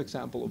extreme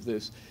example of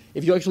this.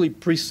 If you actually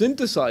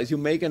pre-synthesize, you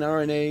make an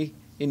RNA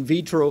in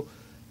vitro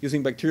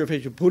using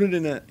bacteriophage, you put it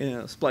in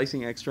a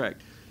splicing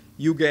extract,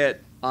 you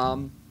get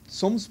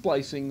some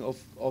splicing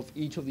of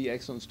each of the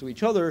exons to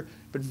each other,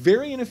 but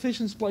very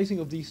inefficient splicing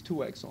of these two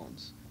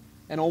exons,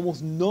 and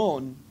almost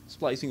none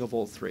splicing of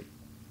all three.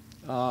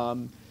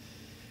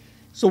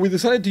 So we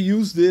decided to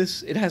use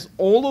this. It has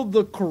all of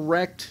the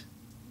correct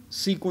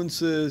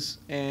sequences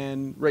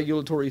and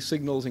regulatory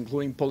signals,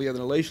 including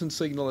polyadenylation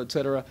signal, et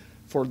cetera,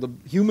 for the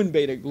human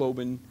beta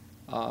globin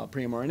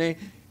pre-mRNA.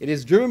 It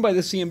is driven by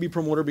the CMV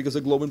promoter because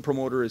the globin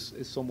promoter is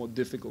somewhat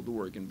difficult to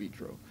work in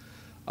vitro.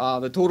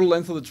 The total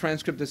length of the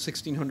transcript is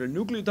 1,600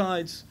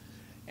 nucleotides,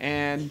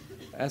 and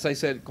as I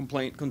said,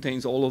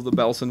 contains all of the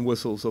bells and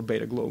whistles of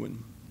beta globin.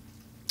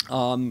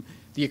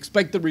 The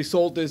expected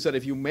result is that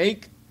if you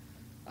make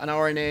an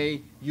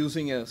RNA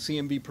using a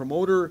CMV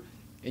promoter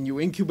and you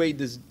incubate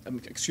this,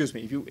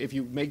 if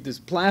you make this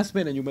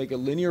plasmid and you make a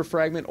linear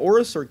fragment or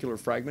a circular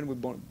fragment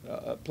with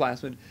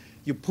plasmid,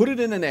 you put it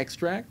in an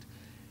extract.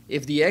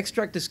 If the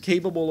extract is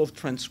capable of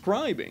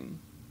transcribing,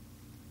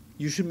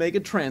 you should make a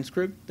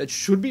transcript that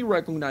should be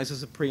recognized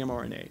as a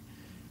pre-mRNA,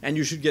 and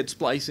you should get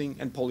splicing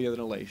and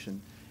polyadenylation.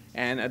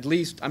 And at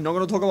least, I'm not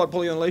going to talk about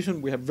polyadenylation.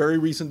 We have very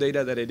recent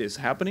data that it is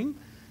happening.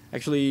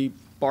 Actually,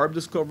 Barb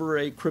discovered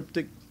a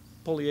cryptic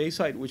polyA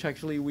site, which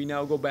actually we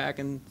now go back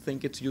and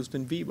think it's used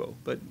in vivo,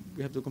 but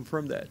we have to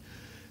confirm that.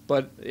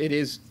 But it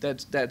is,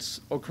 that's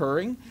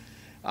occurring.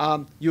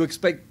 You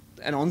expect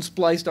an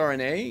unspliced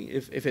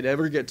RNA, if it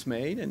ever gets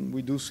made, and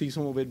we do see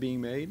some of it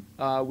being made,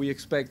 we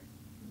expect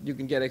you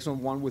can get exon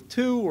 1 with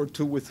 2 or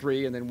 2 with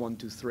 3 and then 1,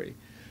 2, 3.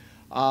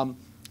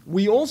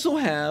 We also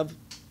have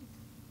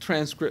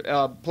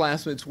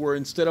plasmids where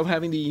instead of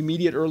having the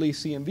immediate early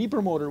CMV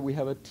promoter, we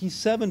have a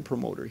T7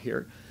 promoter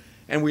here.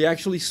 And we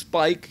actually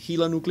spike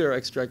HeLa nuclear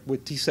extract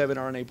with T7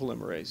 RNA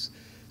polymerase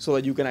so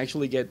that you can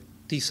actually get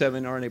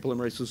T7 RNA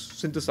polymerase to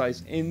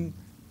synthesize in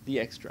the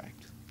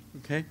extract.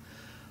 Okay?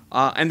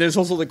 And there's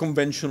also the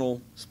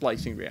conventional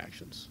splicing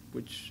reactions,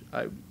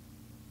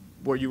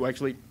 where you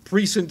actually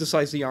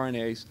pre-synthesize the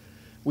RNAs.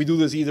 We do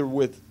this either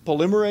with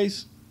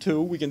polymerase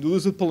 2. We can do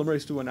this with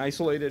polymerase 2 and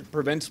isolate it,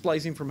 prevent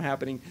splicing from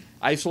happening,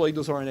 isolate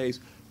those RNAs,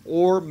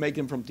 or make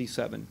them from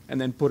T7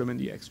 and then put them in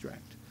the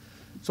extract.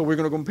 So we're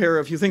going to compare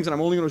a few things, and I'm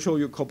only going to show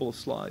you a couple of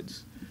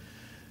slides.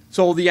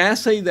 So the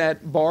assay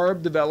that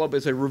Barb developed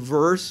is a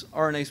reverse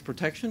RNase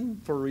protection,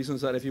 for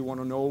reasons that if you want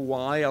to know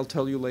why, I'll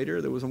tell you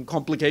later. There were some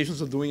complications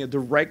of doing a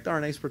direct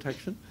RNase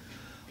protection,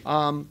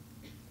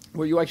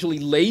 where you actually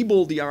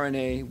label the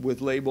RNA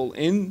with label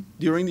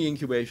during the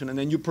incubation, and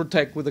then you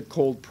protect with a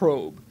cold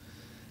probe.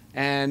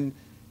 And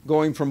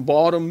going from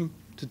bottom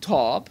to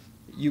top,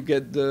 you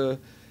get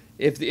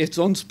if it's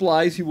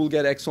unspliced, you will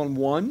get exon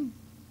 1.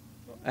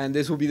 And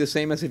this will be the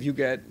same as if you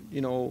get,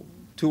 2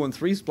 and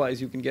 3 splice.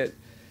 You can get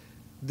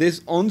this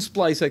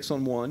unspliced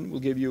exon 1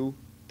 will give you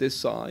this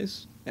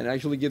size, and it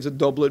actually gives a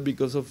doublet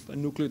because of a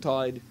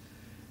nucleotide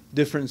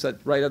difference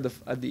right at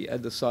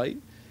the site.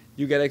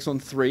 You get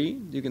exon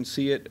 3. You can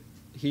see it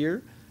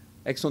here.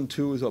 Exon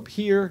 2 is up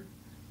here,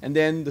 and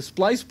then the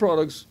splice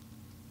products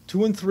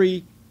 2 and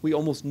 3 we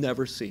almost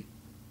never see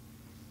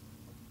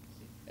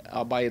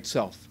by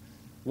itself.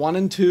 1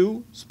 and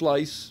 2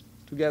 splice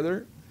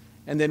together.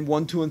 And then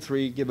 1, 2, and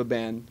 3 give a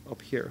band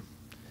up here.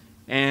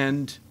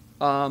 And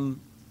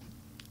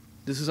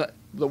this is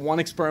the one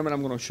experiment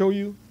I'm going to show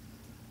you,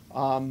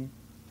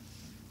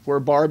 where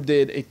Barb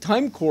did a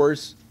time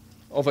course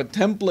of a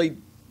template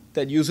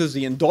that uses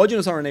the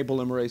endogenous RNA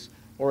polymerase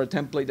or a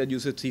template that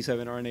uses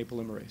T7 RNA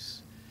polymerase.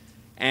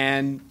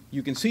 And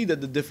you can see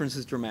that the difference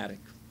is dramatic.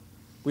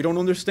 We don't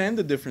understand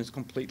the difference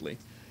completely.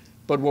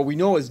 But what we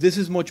know is this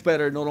is much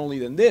better not only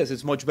than this,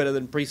 it's much better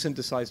than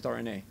pre-synthesized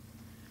RNA.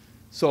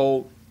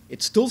 So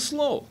it's still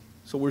slow,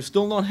 so we're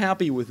still not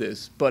happy with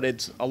this, but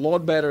it's a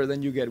lot better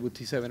than you get with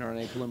T7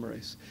 RNA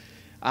polymerase.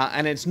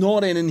 And it's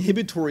not an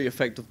inhibitory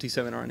effect of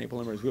T7 RNA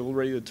polymerase. We've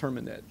already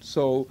determined that.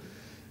 So,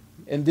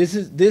 and this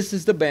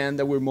is the band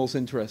that we're most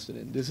interested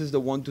in. This is the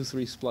 1, 2,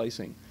 3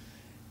 splicing.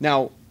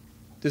 Now,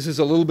 this is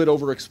a little bit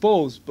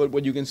overexposed, but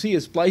what you can see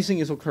is splicing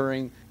is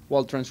occurring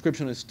while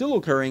transcription is still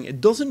occurring. It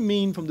doesn't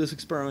mean from this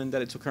experiment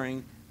that it's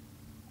occurring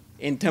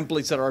in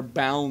templates that are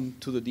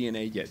bound to the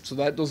DNA yet. So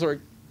those are,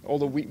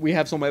 although we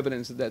have some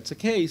evidence that that's the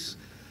case,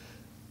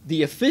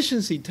 the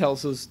efficiency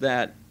tells us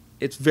that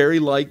it's very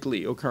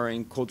likely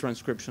occurring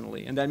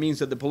co-transcriptionally. And that means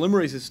that the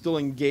polymerase is still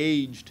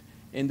engaged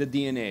in the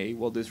DNA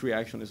while this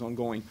reaction is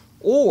ongoing,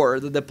 or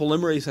that the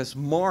polymerase has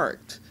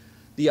marked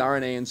the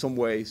RNA in some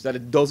ways that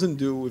it doesn't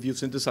do if you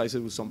synthesize it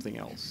with something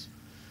else.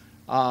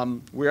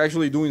 We're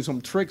actually doing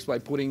some tricks by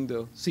putting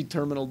the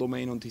C-terminal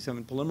domain on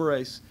T7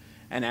 polymerase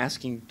and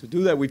asking to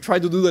do that. We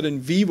tried to do that in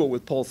vivo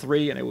with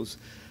Pol3, and it was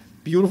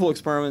beautiful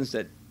experiments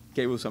that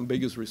gave us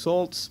ambiguous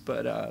results,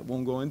 but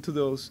won't go into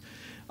those,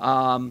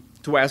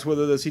 to ask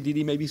whether the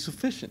CTD may be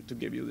sufficient to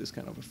give you this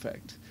kind of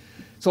effect.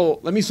 So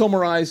let me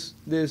summarize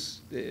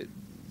this.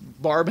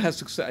 Barb has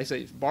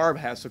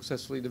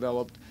successfully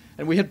developed,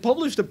 and we had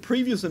published a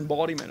previous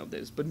embodiment of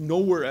this, but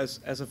nowhere as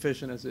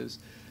efficient as this.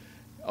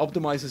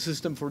 Optimize a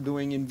system for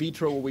doing in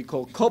vitro what we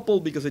call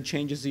coupled because it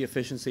changes the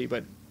efficiency,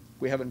 but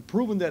we haven't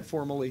proven that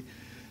formally.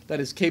 that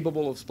is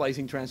capable of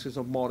splicing transcripts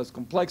of modest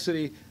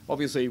complexity.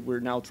 Obviously, we're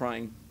now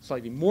trying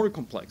slightly more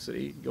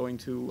complexity, going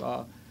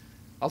to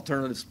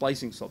alternative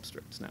splicing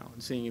substrates now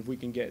and seeing if we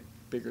can get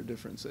bigger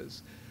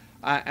differences.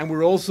 And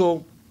we're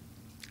also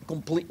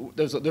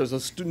there's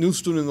a new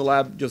student in the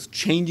lab just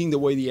changing the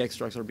way the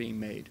extracts are being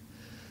made.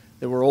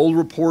 There were old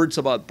reports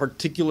about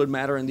particulate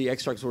matter in the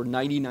extracts where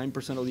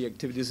 99% of the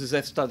activity, this is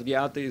F.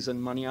 stadiatis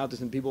and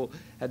maniatis, and people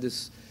had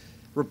this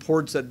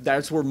reports that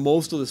that's where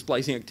most of the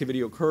splicing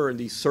activity occur in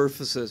these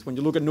surfaces. When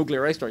you look at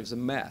nuclear extracts, it's a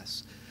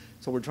mess.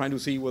 So we're trying to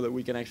see whether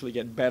we can actually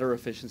get better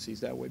efficiencies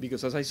that way.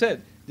 Because as I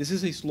said, this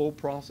is a slow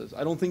process.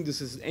 I don't think this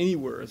is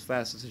anywhere as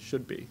fast as it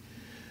should be.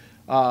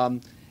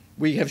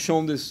 We have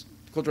shown this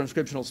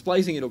co-transcriptional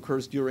splicing. It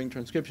occurs during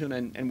transcription,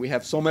 and we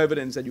have some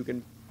evidence that you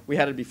can, we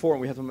had it before, and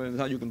we have some evidence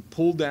that you can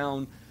pull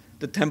down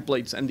the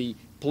templates, and the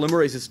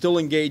polymerase is still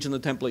engaged, and the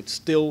template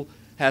still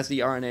has the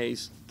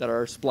RNAs that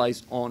are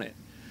spliced on it.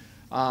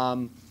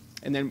 And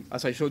then,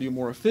 as I showed you,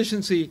 more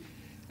efficiency.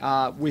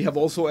 We have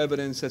also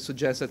evidence that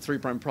suggests that 3'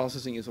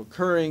 processing is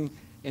occurring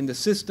in the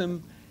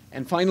system.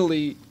 And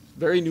finally,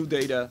 very new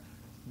data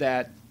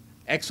that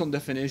exon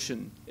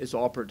definition is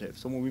operative.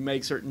 So when we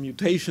make certain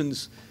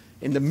mutations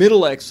in the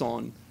middle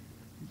exon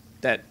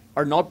that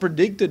are not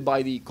predicted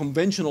by the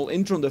conventional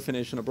intron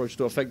definition approach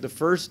to affect the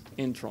first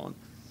intron,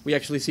 we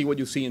actually see what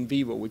you see in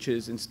vivo, which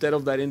is instead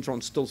of that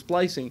intron still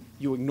splicing,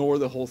 you ignore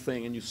the whole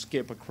thing and you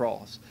skip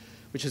across,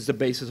 which is the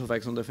basis of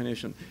exon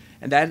definition.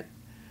 And that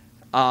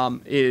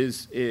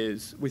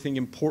is we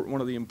think,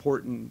 one of the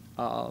important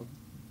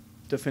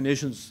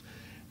definitions,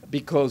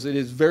 because it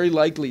is very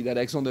likely that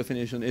exon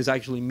definition is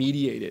actually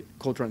mediated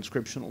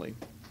co-transcriptionally.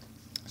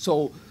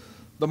 So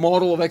the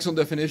model of exon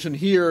definition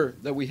here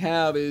that we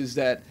have is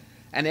that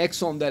an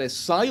exon that is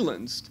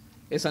silenced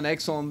is an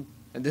exon,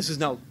 and this is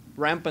now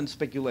rampant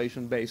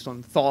speculation based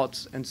on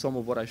thoughts and some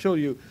of what I showed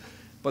you,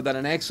 but that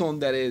an exon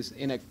that is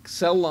in a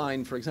cell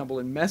line, for example,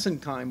 in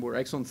mesenchyme, where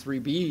exon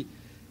 3b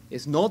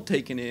is not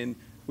taken in,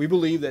 we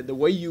believe that the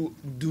way you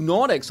do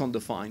not exon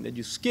define, that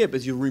you skip,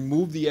 is you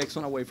remove the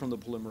exon away from the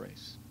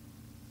polymerase.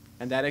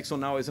 And that exon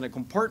now is in a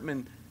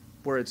compartment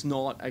where it's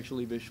not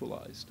actually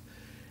visualized.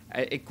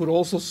 It could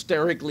also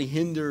sterically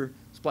hinder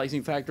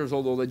splicing factors,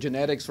 although the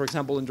genetics, for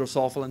example, in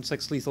Drosophila and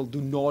sex lethal,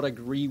 do not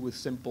agree with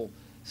simple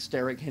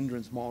steric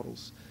hindrance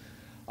models.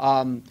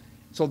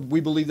 So we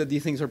believe that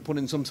these things are put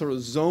in some sort of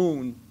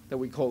zone that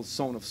we call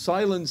zone of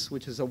silence,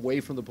 which is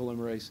away from the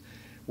polymerase,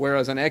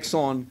 whereas an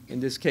exon, in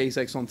this case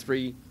exon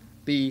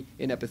 3b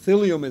in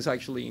epithelium, is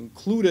actually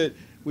included.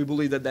 We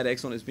believe that that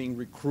exon is being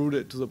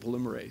recruited to the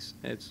polymerase.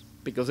 It's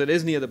because it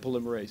is near the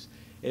polymerase,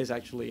 it is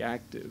actually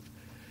active.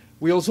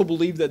 We also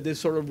believe that this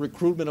sort of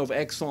recruitment of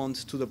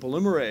exons to the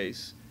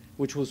polymerase,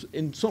 which was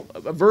in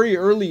a very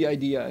early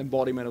idea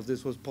embodiment of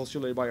this, was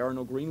postulated by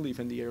Arnold Greenleaf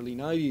in the early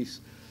 90s.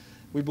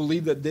 We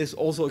believe that this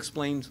also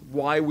explains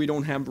why we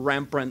don't have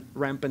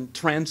rampant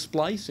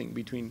trans-splicing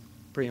between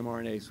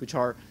pre-mRNAs, which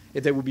are,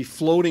 if they would be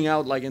floating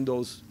out like in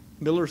those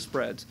Miller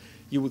spreads,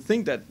 you would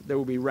think that there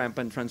would be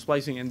rampant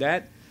trans-splicing. And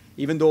that,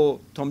 even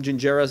though Tom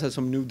Gingeras has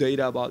some new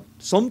data about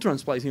some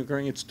trans-splicing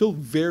occurring, it's still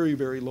very,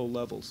 very low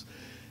levels.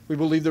 We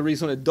believe the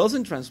reason it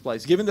doesn't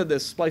trans-splice, given that the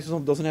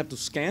spliceosome doesn't have to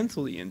scan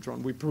through the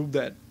intron, we proved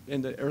that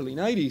in the early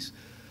 90s,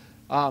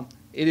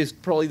 it is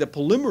probably the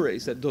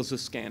polymerase that does the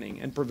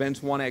scanning and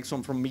prevents one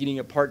exon from meeting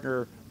a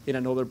partner in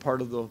another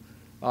part of the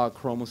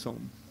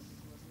chromosome.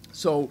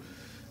 So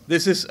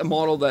this is a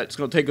model that's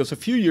going to take us a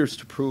few years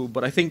to prove,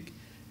 but I think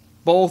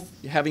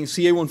both having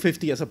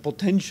CA150 as a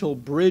potential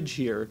bridge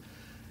here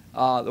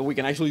that we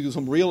can actually do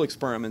some real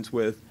experiments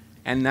with,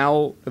 and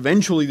now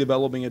eventually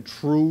developing a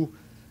true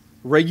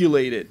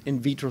regulated in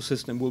vitro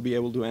system will be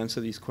able to answer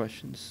these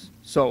questions.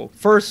 So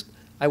first,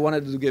 I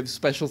wanted to give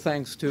special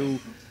thanks to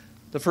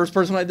the first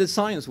person I did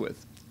science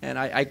with. And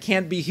I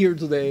can't be here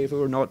today if it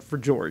were not for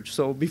George.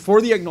 So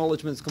before the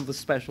acknowledgements come the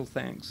special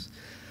thanks.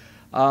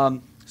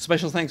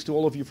 Special thanks to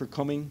all of you for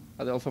coming,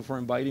 Adelpha for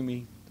inviting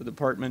me to the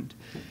department.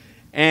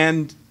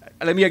 And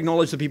let me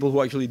acknowledge the people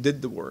who actually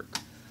did the work.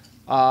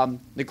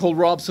 Nicole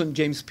Robson,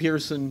 James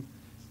Pearson,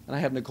 and I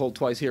have Nicole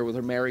twice here with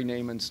her married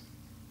name and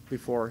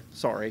before,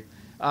 sorry.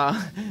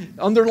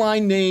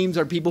 Underlined names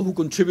are people who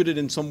contributed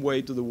in some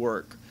way to the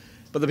work.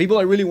 But the people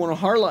I really want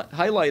to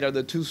highlight are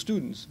the two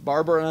students,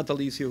 Barbara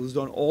Natalicio, who's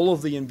done all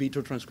of the in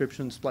vitro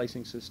transcription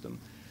splicing system,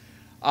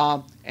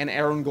 and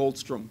Aaron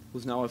Goldstrom,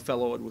 who's now a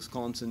fellow at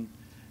Wisconsin.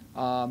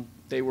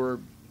 They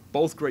were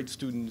both great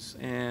students,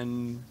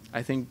 and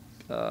I think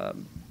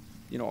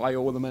you know, I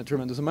owe them a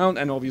tremendous amount,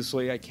 and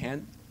obviously I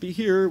can't be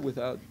here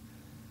without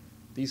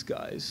these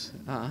guys,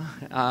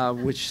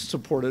 which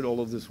supported all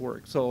of this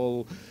work.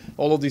 So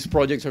all of these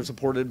projects are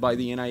supported by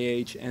the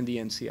NIH and the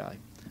NCI.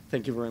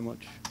 Thank you very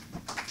much.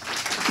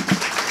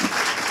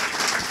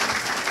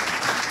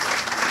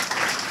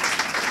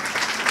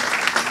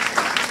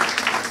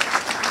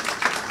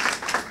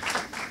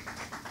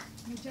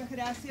 Muchas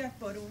gracias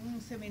por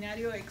un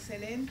seminario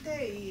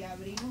excelente y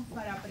abrimos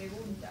para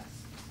preguntas.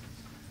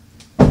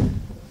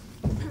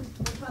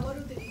 Por favor,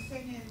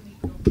 utilicen el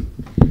micrófono.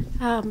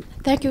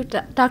 Thank you,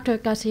 Dr.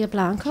 Garcia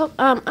Blanco.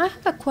 I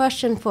have a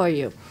question for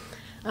you.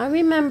 I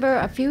remember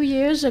a few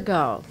years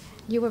ago,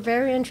 you were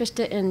very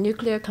interested in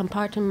nuclear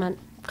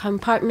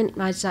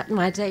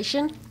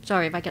compartmentalization.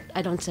 Sorry if I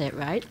don't say it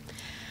right.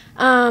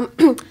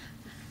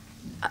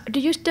 Do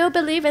you still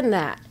believe in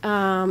that?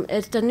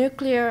 Is the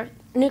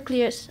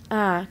nucleus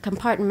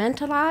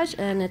compartmentalized,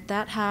 and is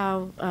that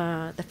how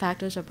the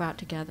factors are brought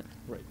together?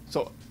 Right.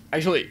 So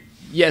actually,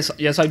 yes,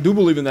 I do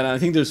believe in that. And I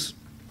think there's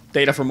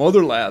data from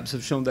other labs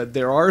have shown that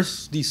there are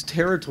these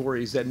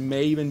territories that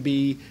may even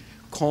be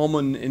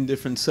common in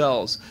different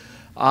cells.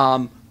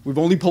 We've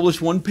only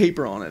published one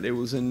paper on it. It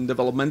was in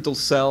Developmental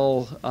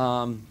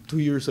Cell 2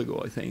 years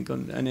ago, I think,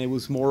 and it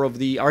was more of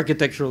the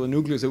architecture of the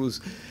nucleus. It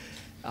was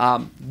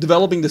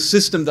developing the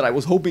system that I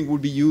was hoping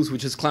would be used,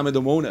 which is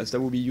chlamydomonas,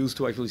 that would be used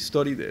to actually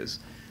study this.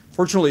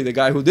 Fortunately, the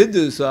guy who did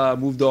this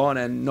moved on,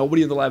 and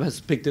nobody in the lab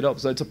has picked it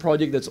up. So it's a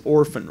project that's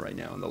orphaned right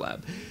now in the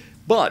lab.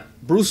 But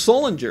Bruce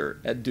Solinger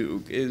at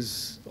Duke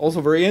is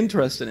also very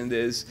interested in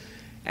this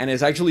and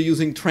is actually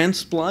using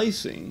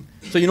transplicing.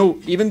 So, you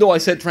know, even though I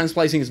said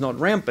transplicing is not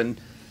rampant,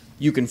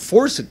 you can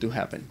force it to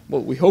happen.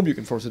 Well, we hope you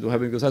can force it to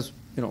happen because that's,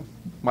 you know,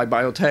 my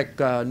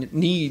biotech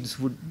needs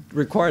would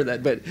require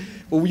that. But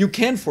you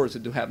can force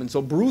it to happen.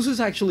 So Bruce is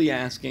actually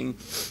asking,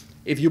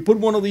 if you put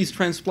one of these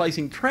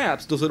transplicing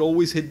traps, does it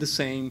always hit the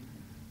same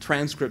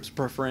transcripts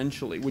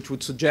preferentially, which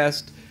would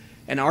suggest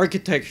an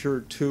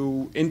architecture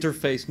to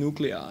interface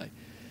nuclei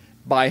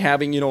by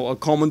having, you know, a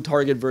common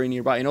target very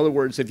nearby. In other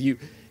words, if you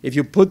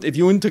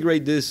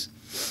integrate this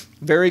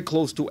very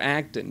close to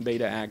actin,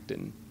 beta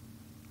actin,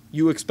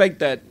 you expect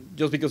that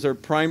just because the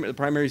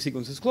primary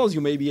sequence is close,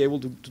 you may be able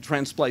to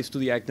transplice to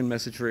the actin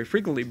message very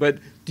frequently. But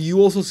do you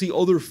also see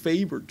other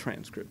favored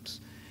transcripts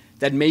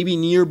that may be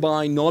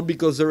nearby, not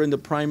because they're in the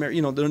primary,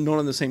 you know, they're not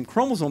on the same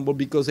chromosome, but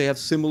because they have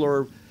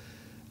similar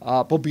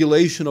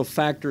population of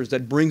factors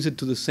that brings it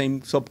to the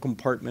same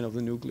subcompartment of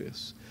the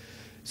nucleus?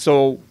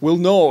 So we'll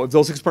know, if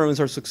those experiments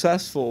are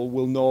successful,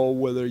 we'll know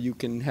whether you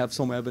can have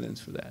some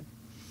evidence for that.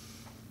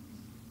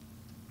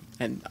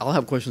 And I'll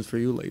have questions for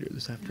you later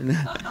this afternoon.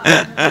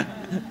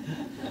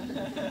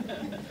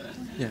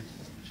 Yeah.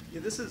 Yeah,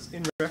 this is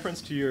in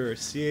reference to your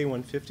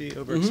CA150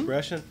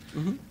 overexpression.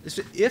 Mm-hmm.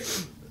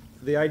 If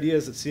the idea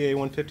is that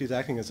CA150 is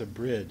acting as a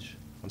bridge,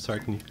 I'm sorry,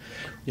 can you?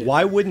 Yeah.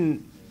 Why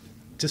wouldn't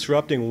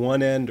disrupting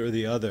one end or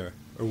the other,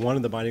 or one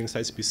of the binding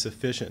sites, be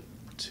sufficient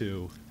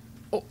to?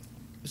 Oh,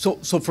 so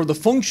for the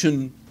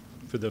function,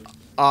 For the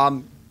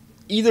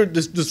either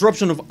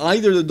disruption of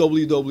either the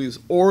WWs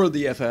or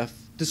the FF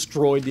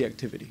destroyed the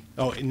activity.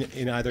 oh,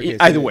 in either case.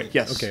 Either way,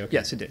 yes. Okay.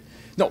 Yes, it did.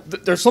 No,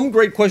 there's some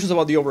great questions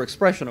about the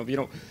overexpression of, you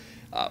know,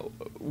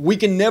 we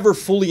can never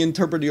fully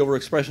interpret the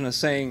overexpression as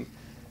saying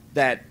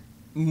that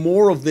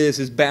more of this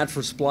is bad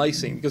for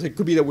splicing, because it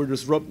could be that we're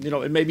disrupting, you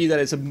know, it may be that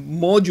it's a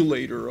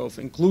modulator of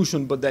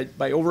inclusion, but that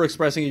by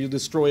overexpressing it, you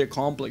destroy a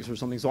complex or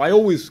something. So I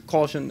always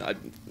caution,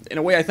 in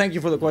a way, I thank you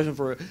for the question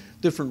for a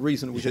different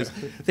reason, which is,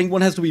 I think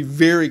one has to be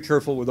very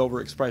careful with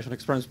overexpression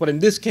experiments. But in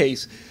this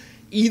case,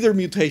 either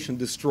mutation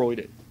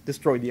destroyed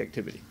the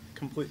activity.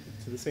 Completely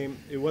to the same.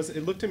 It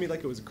looked to me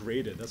like it was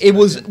graded. That's It what I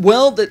was, did.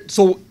 well,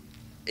 so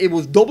it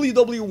was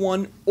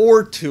WW1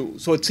 or 2.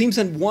 So it seems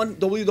that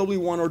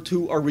WW1 or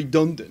 2 are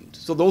redundant.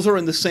 So those are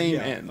in the same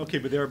end. Okay,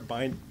 but they're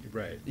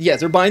right.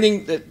 Yes, they're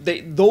binding.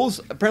 Those,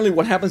 apparently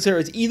what happens there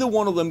is either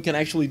one of them can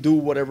actually do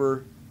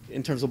whatever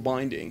in terms of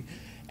binding.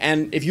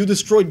 And if you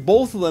destroyed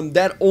both of them,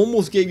 that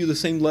almost gave you the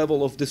same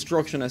level of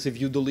destruction as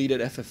if you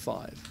deleted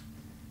FF5.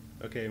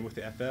 Okay, and with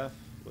the FF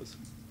was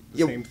the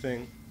Yeah. same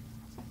thing.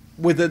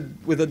 With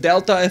a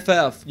delta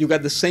FF, you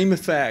got the same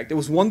effect. It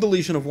was one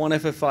deletion of one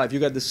FF5. You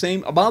got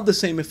about the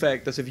same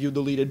effect as if you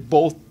deleted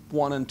both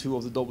 1 and 2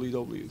 of the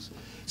WWs.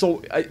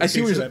 So I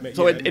see what you're saying.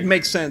 So it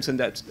makes sense in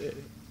that.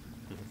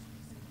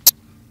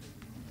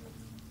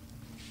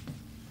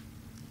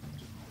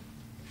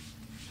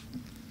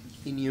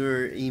 In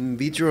your in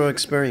vitro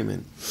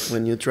experiment,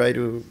 when you try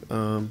to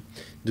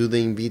do the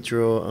in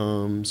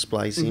vitro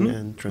splicing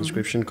and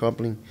transcription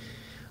coupling,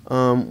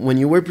 when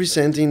you were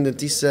presenting the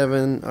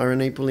T7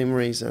 RNA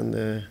polymerase and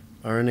the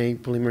RNA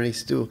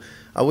polymerase 2,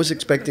 I was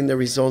expecting the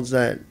results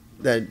that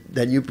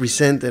you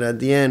presented at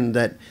the end,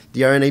 that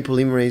the RNA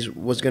polymerase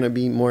was going to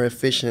be more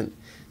efficient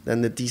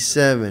than the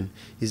T7.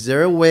 Is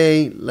there a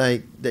way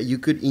like that you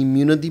could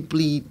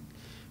immunodeplete,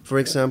 for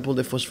example,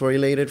 the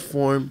phosphorylated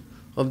form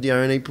of the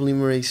RNA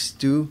polymerase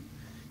 2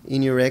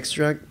 in your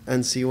extract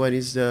and see what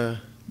is the...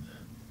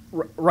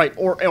 Right,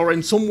 or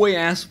in some way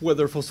ask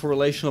whether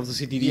phosphorylation of the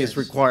CTD is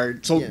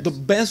required. So the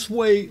best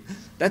way,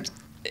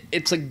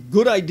 it's a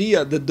good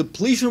idea. The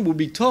depletion would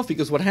be tough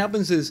because what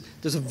happens is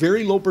there's a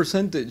very low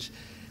percentage.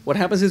 What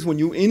happens is when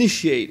you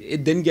initiate,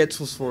 it then gets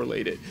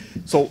phosphorylated.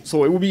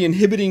 So it will be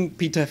inhibiting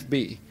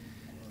PTEF-B.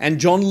 And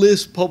John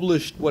Liss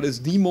published what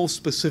is the most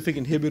specific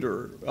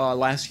inhibitor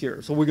last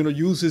year. So we're going to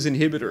use this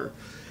inhibitor.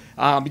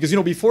 Because, you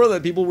know, before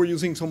that, people were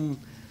using some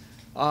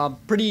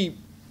pretty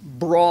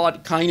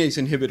broad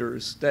kinase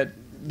inhibitors that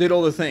did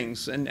other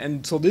things,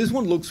 and so this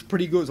one looks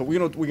pretty good. So we're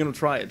gonna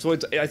try it. So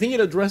I think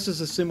it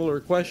addresses a similar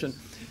question.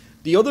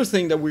 The other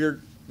thing that we're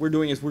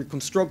doing is we're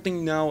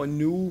constructing now a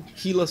new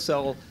HeLa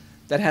cell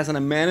that has an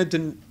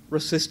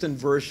amanitin-resistant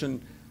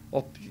version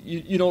of,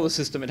 you know the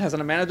system. It has an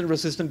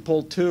amanitin-resistant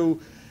POL2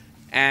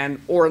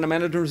 or an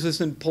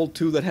amanitin-resistant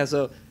POL2 that has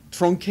a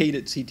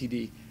truncated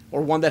CTD,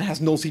 or one that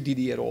has no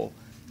CTD at all.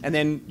 And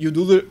then you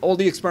do all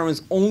the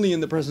experiments only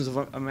in the presence of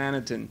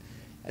amanitin.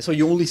 So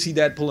you only see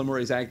that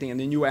polymerase acting, and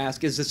then you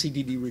ask, is the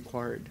CTD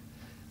required?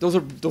 Those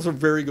are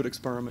very good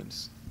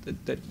experiments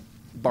that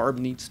Barb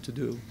needs to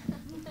do.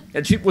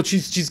 And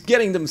she's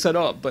getting them set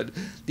up, but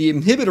the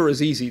inhibitor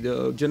is easy.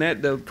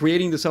 The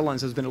creating the cell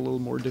lines has been a little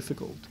more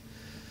difficult.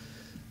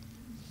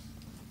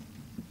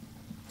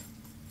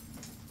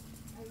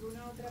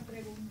 ¿Alguna otra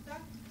pregunta?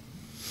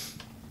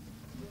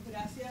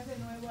 Gracias de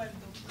nuevo al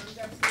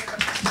doctor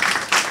Garcia.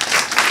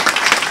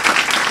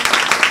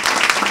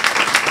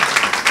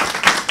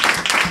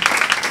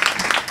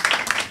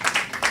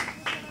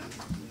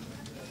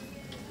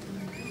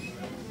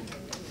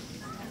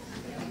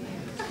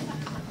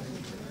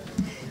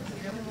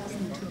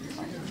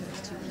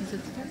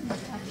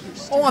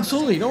 Oh,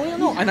 absolutely.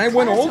 No. And I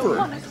went over.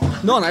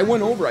 No, and I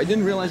went over. I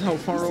didn't realize how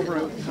far over.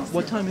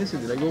 What time is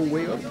it? Did I go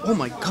way up? Oh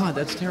my God,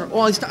 that's terrible.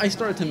 Oh, I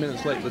started 10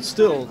 minutes late, but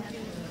still.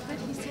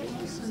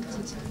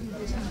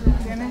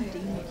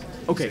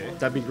 Okay,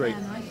 that'd be great.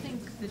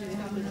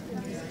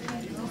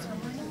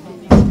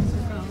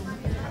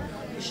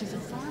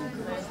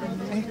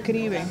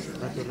 Escribe.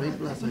 La Torre y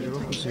Plaza, yo lo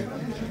puse.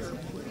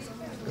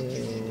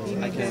 Y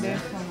mi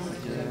teléfono.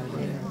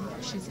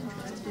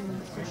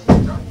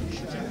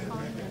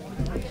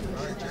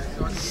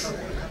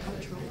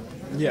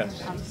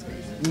 Yes.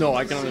 No,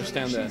 I can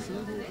understand that.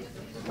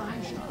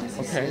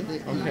 Okay.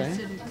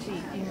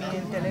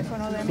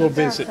 Go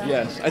visit,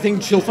 yes. I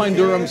think she'll find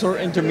Durham's or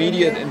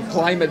intermediate in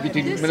climate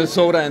between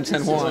Minnesota and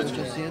San Juan.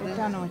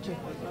 Esta noche.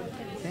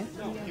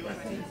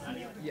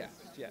 Yes.